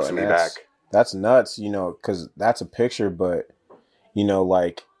snaps me back. That's nuts, you know, because that's a picture, but, you know,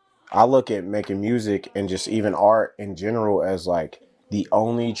 like, I look at making music and just even art in general as like the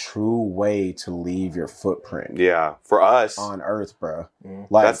only true way to leave your footprint. Yeah, for us on Earth, bro.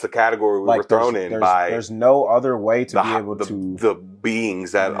 Like, that's the category we were thrown in by. There's no other way to be able to the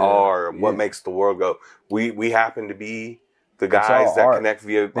beings that are what makes the world go. We happen to be the guys that connect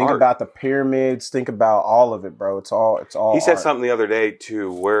via Think art. about the pyramids. Think about all of it, bro. It's all. He said something the other day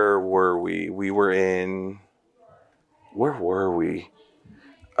too. Where were we? We were in. Where were we?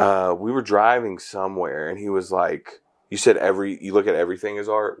 We were driving somewhere, and he was like, "You said you look at everything as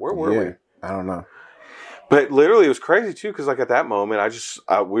art. Where were we? I don't know." But literally, it was crazy too, because like at that moment,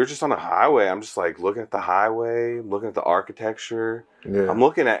 we were just on the highway. I'm just like looking at the highway, looking at the architecture. Yeah. I'm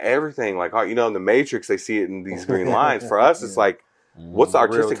looking at everything. Like, you know, in the Matrix, they see it in these green lines. For us, it's like, what's the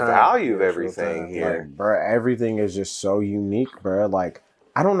artistic value of everything here? Like, bro, everything is just so unique, bro. Like,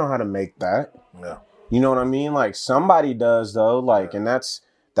 I don't know how to make that. Yeah. You know what I mean? Like, somebody does though. Like, and that's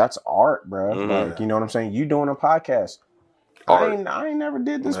art, bro. Like, you know what I'm saying? You doing a podcast. I ain't never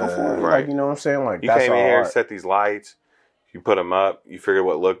did this before. Right. Like, you know what I'm saying? Like, you that's came in here, art. set these lights, you put them up, you figured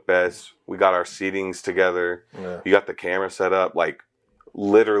what looked best. We got our seatings together. Yeah. You got the camera set up. Like,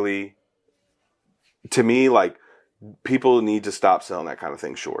 literally, to me, like, people need to stop selling that kind of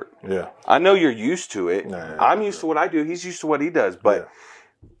thing short. Yeah. I know you're used to it. I'm used to what I do. He's used to what he does. But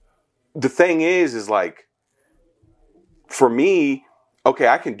the thing is like, for me, okay,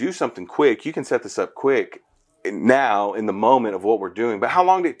 I can do something quick. You can set this up quick now in the moment of what we're doing. But how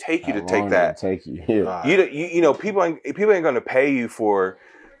long did it take you to take that? You know, people ain't going to pay you for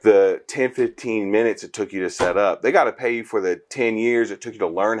the 10, 15 minutes it took you to set up. They got to pay you for the 10 years it took you to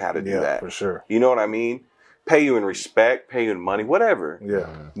learn how to do that. For sure. You know what I mean? Pay you in respect, pay you in money, whatever. Yeah.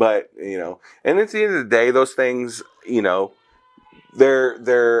 But, you know, and at the end of the day, those things, you know,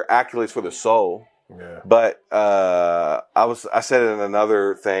 they're accolades for the soul. Yeah. But I said it in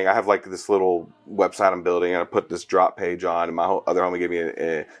another thing. I have like this little website I'm building, and I put this drop page on, and my other homie gave me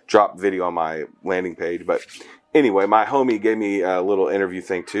a drop video on my landing page. But anyway, my homie gave me a little interview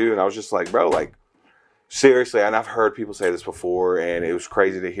thing too, and I was just like, bro, like, seriously, and I've heard people say this before, and it was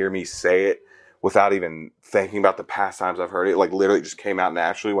crazy to hear me say it without even thinking about the past times I've heard it. Like, literally just came out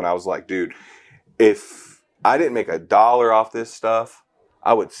naturally when I was like, dude, if I didn't make $1 off this stuff,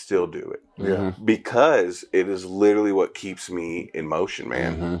 I would still do it. Yeah. because it is literally what keeps me in motion,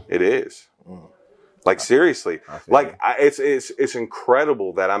 man. Mm-hmm. It is. Like, seriously, like it's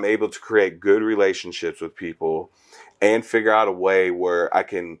incredible that I'm able to create good relationships with people and figure out a way where I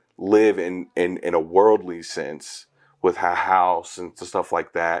can live in a worldly sense with a house and stuff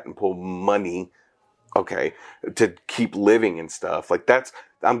like that and pull money, okay, to keep living and stuff. Like,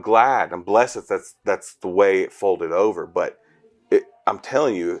 I'm glad, I'm blessed that that's the way it folded over. But I'm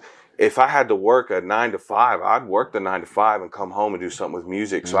telling you, if I had to work a 9 to 5, I'd work the 9 to 5 and come home and do something with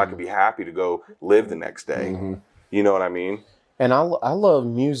music so I could be happy to go live the next day. Mm-hmm. You know what I mean? And I love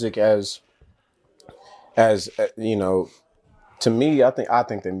music as you know, to me, I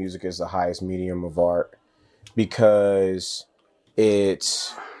think that music is the highest medium of art because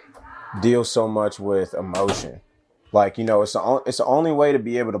it deals so much with emotion. Like, you know, it's the only way to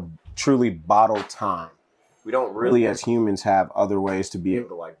be able to truly bottle time. We don't really, as humans, have other ways to be able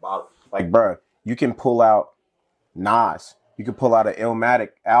to like bottle. Like, bro, you can pull out Nas. You can pull out an Illmatic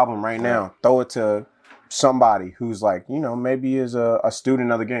album right now. Throw it to somebody who's like, you know, maybe is a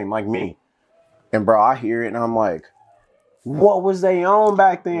student of the game, like me. And bro, I hear it and I'm like, what was they on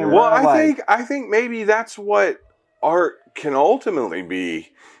back then? Well, bro? I think maybe that's what art can ultimately be,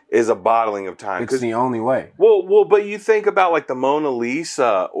 is a bottling of time. It's the only way. Well, but you think about like the Mona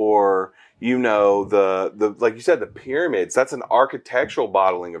Lisa, or you know, the like you said, the pyramids. That's an architectural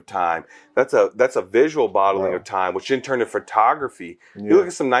bottling of time. That's a visual bottling of time, which in turn to photography. Yeah. You look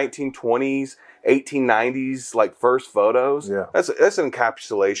at some 1920s, 1890s like first photos. Yeah, that's an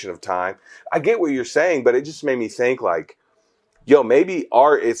encapsulation of time. I get what you're saying, but it just made me think like, yo, maybe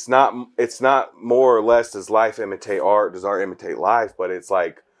art. It's not more or less does life imitate art? Does art imitate life? But it's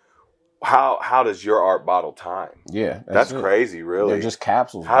like, how does your art bottle time? Yeah, that's crazy. Really, they're just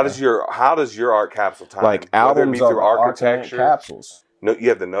capsules. How does your art capsule time? Like albums through of architecture capsules. No, you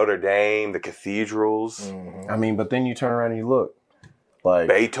have the Notre Dame, the cathedrals. Mm-hmm. I mean, but then you turn around and you look like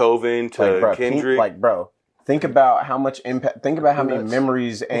Beethoven to Kendrick. Think about how much impact. Think about how many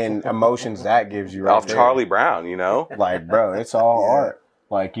memories and emotions that gives you. Right Off there. Charlie Brown, you know. Like, bro, it's all art.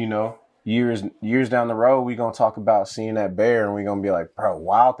 Like, you know. Years down the road, we gonna talk about seeing that bear, and we gonna be like, bro,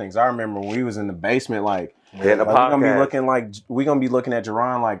 wild things. I remember when we was in the basement, like we gonna be looking at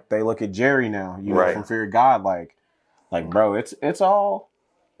Jerron like they look at Jerry now, you know, from Fear of God, like, bro, it's all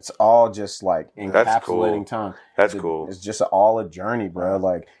just like encapsulating time. That's cool. It's just all a journey, bro.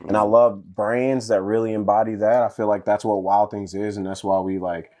 Like, and I love brands that really embody that. I feel like that's what Wild Things is, and that's why we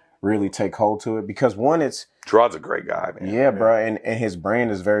like really take hold to it, because one, it's Gerard's a great guy, man. Yeah, bro, and his brand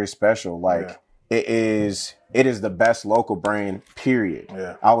is very special. Like it is the best local brand, period.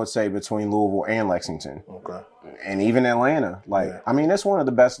 Yeah, I would say between Louisville and Lexington. Okay, and even Atlanta. Like, I mean, it's one of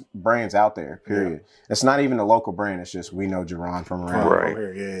the best brands out there. Period. Yeah. It's not even a local brand. It's just we know Jerron from around.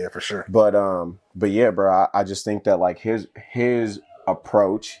 Right. Yeah, for sure. But yeah, bro, I just think that like his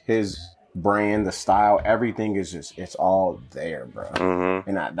approach, his brand, the style, everything is just, it's all there, bro. Mm-hmm.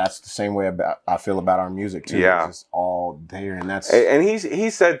 And that's the same way I feel about our music too. Yeah, it's just all there, and that's. And he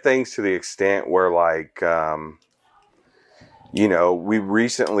said things to the extent where like, you know, we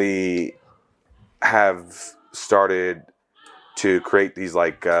recently have started to create these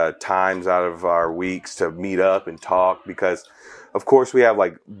like times out of our weeks to meet up and talk, because of course we have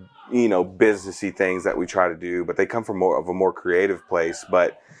like, you know, businessy things that we try to do, but they come from more of a more creative place.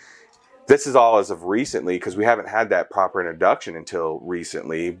 But this is all as of recently, because we haven't had that proper introduction until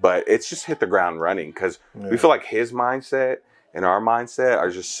recently, but it's just hit the ground running, because we feel like his mindset and our mindset are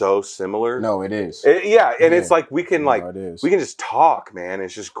just so similar. No, it is. It's like we can we can just talk, man.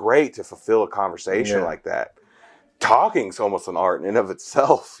 It's just great to fulfill a conversation like that. Talking's almost an art in and of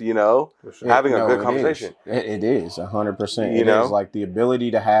itself, you know? Sure. Having a good conversation. It is 100%. It is like the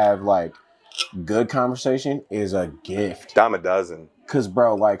ability to have like good conversation is a gift. Dime a dozen. Because,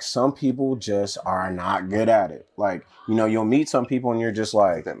 bro, like, some people just are not good at it. Like, you know, you'll meet some people and you're just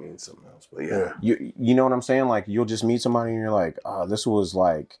like... that means something else, but yeah. You know what I'm saying? Like, you'll just meet somebody and you're like, oh, this was,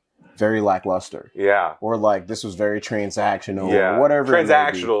 like, very lackluster. Yeah. Or, like, this was very transactional. Yeah. Or whatever.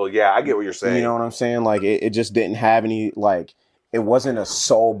 Transactional, yeah, I get what you're saying. You know what I'm saying? Like, it just didn't have any, like... It wasn't a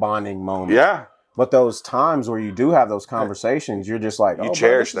soul bonding moment. Yeah. But those times where you do have those conversations, you're just like... You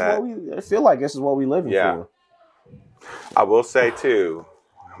cherish that. I feel like this is what we live for. I will say too,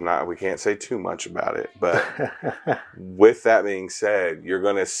 we can't say too much about it, but with that being said, you're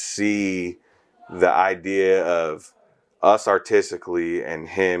going to see the idea of us artistically and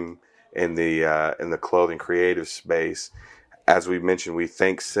him in the clothing creative space. As we mentioned, we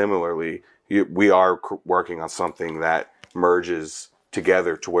think similarly. We are working on something that merges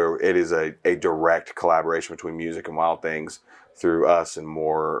together to where it is a direct collaboration between music and Wild Things. through us and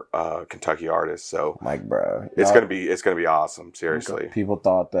more Kentucky artists. So Like, bro, it's gonna be awesome. Seriously, people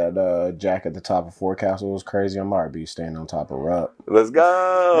thought that Jack at the top of Forecastle was crazy. I'm already staying on top of Rupp. let's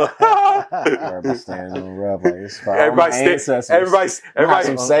go. Everybody standing on Rupp like it's for all my ancestors. Everybody,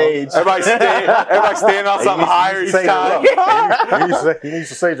 some sage. Everybody stand on something higher each time. He needs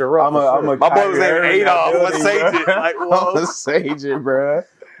to sage a rough. My My boy's name Adolph. Let's sage it. Like, I'm whoa. gonna sage it, bro.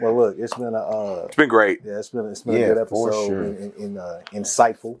 Well, look, it's been It's been great. a good episode, for sure.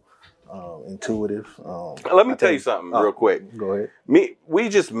 insightful, intuitive. Let me tell you something real quick. Go ahead. We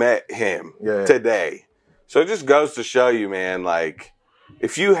just met him Yeah. today, so it just goes to show you, man. Like,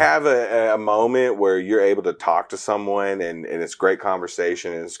 if you have a moment where you're able to talk to someone and it's great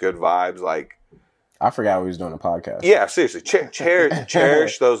conversation and it's good vibes, like. I forgot we was doing a podcast. Yeah, seriously.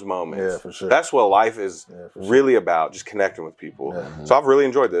 Cherish those moments. Yeah, for sure. That's what life is really about, just connecting with people. Yeah. So I've really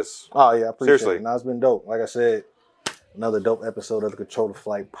enjoyed this. Oh, yeah, I appreciate Seriously. it. No, it's been dope. Like I said, another dope episode of the Control the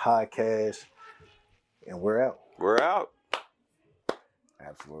Flight podcast. And we're out. We're out.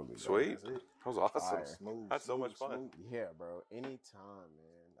 Absolutely. Sweet. That's it. That was awesome. Smooth, That's so much fun. Yeah, bro. Anytime,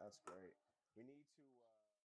 man. That's great. We need to.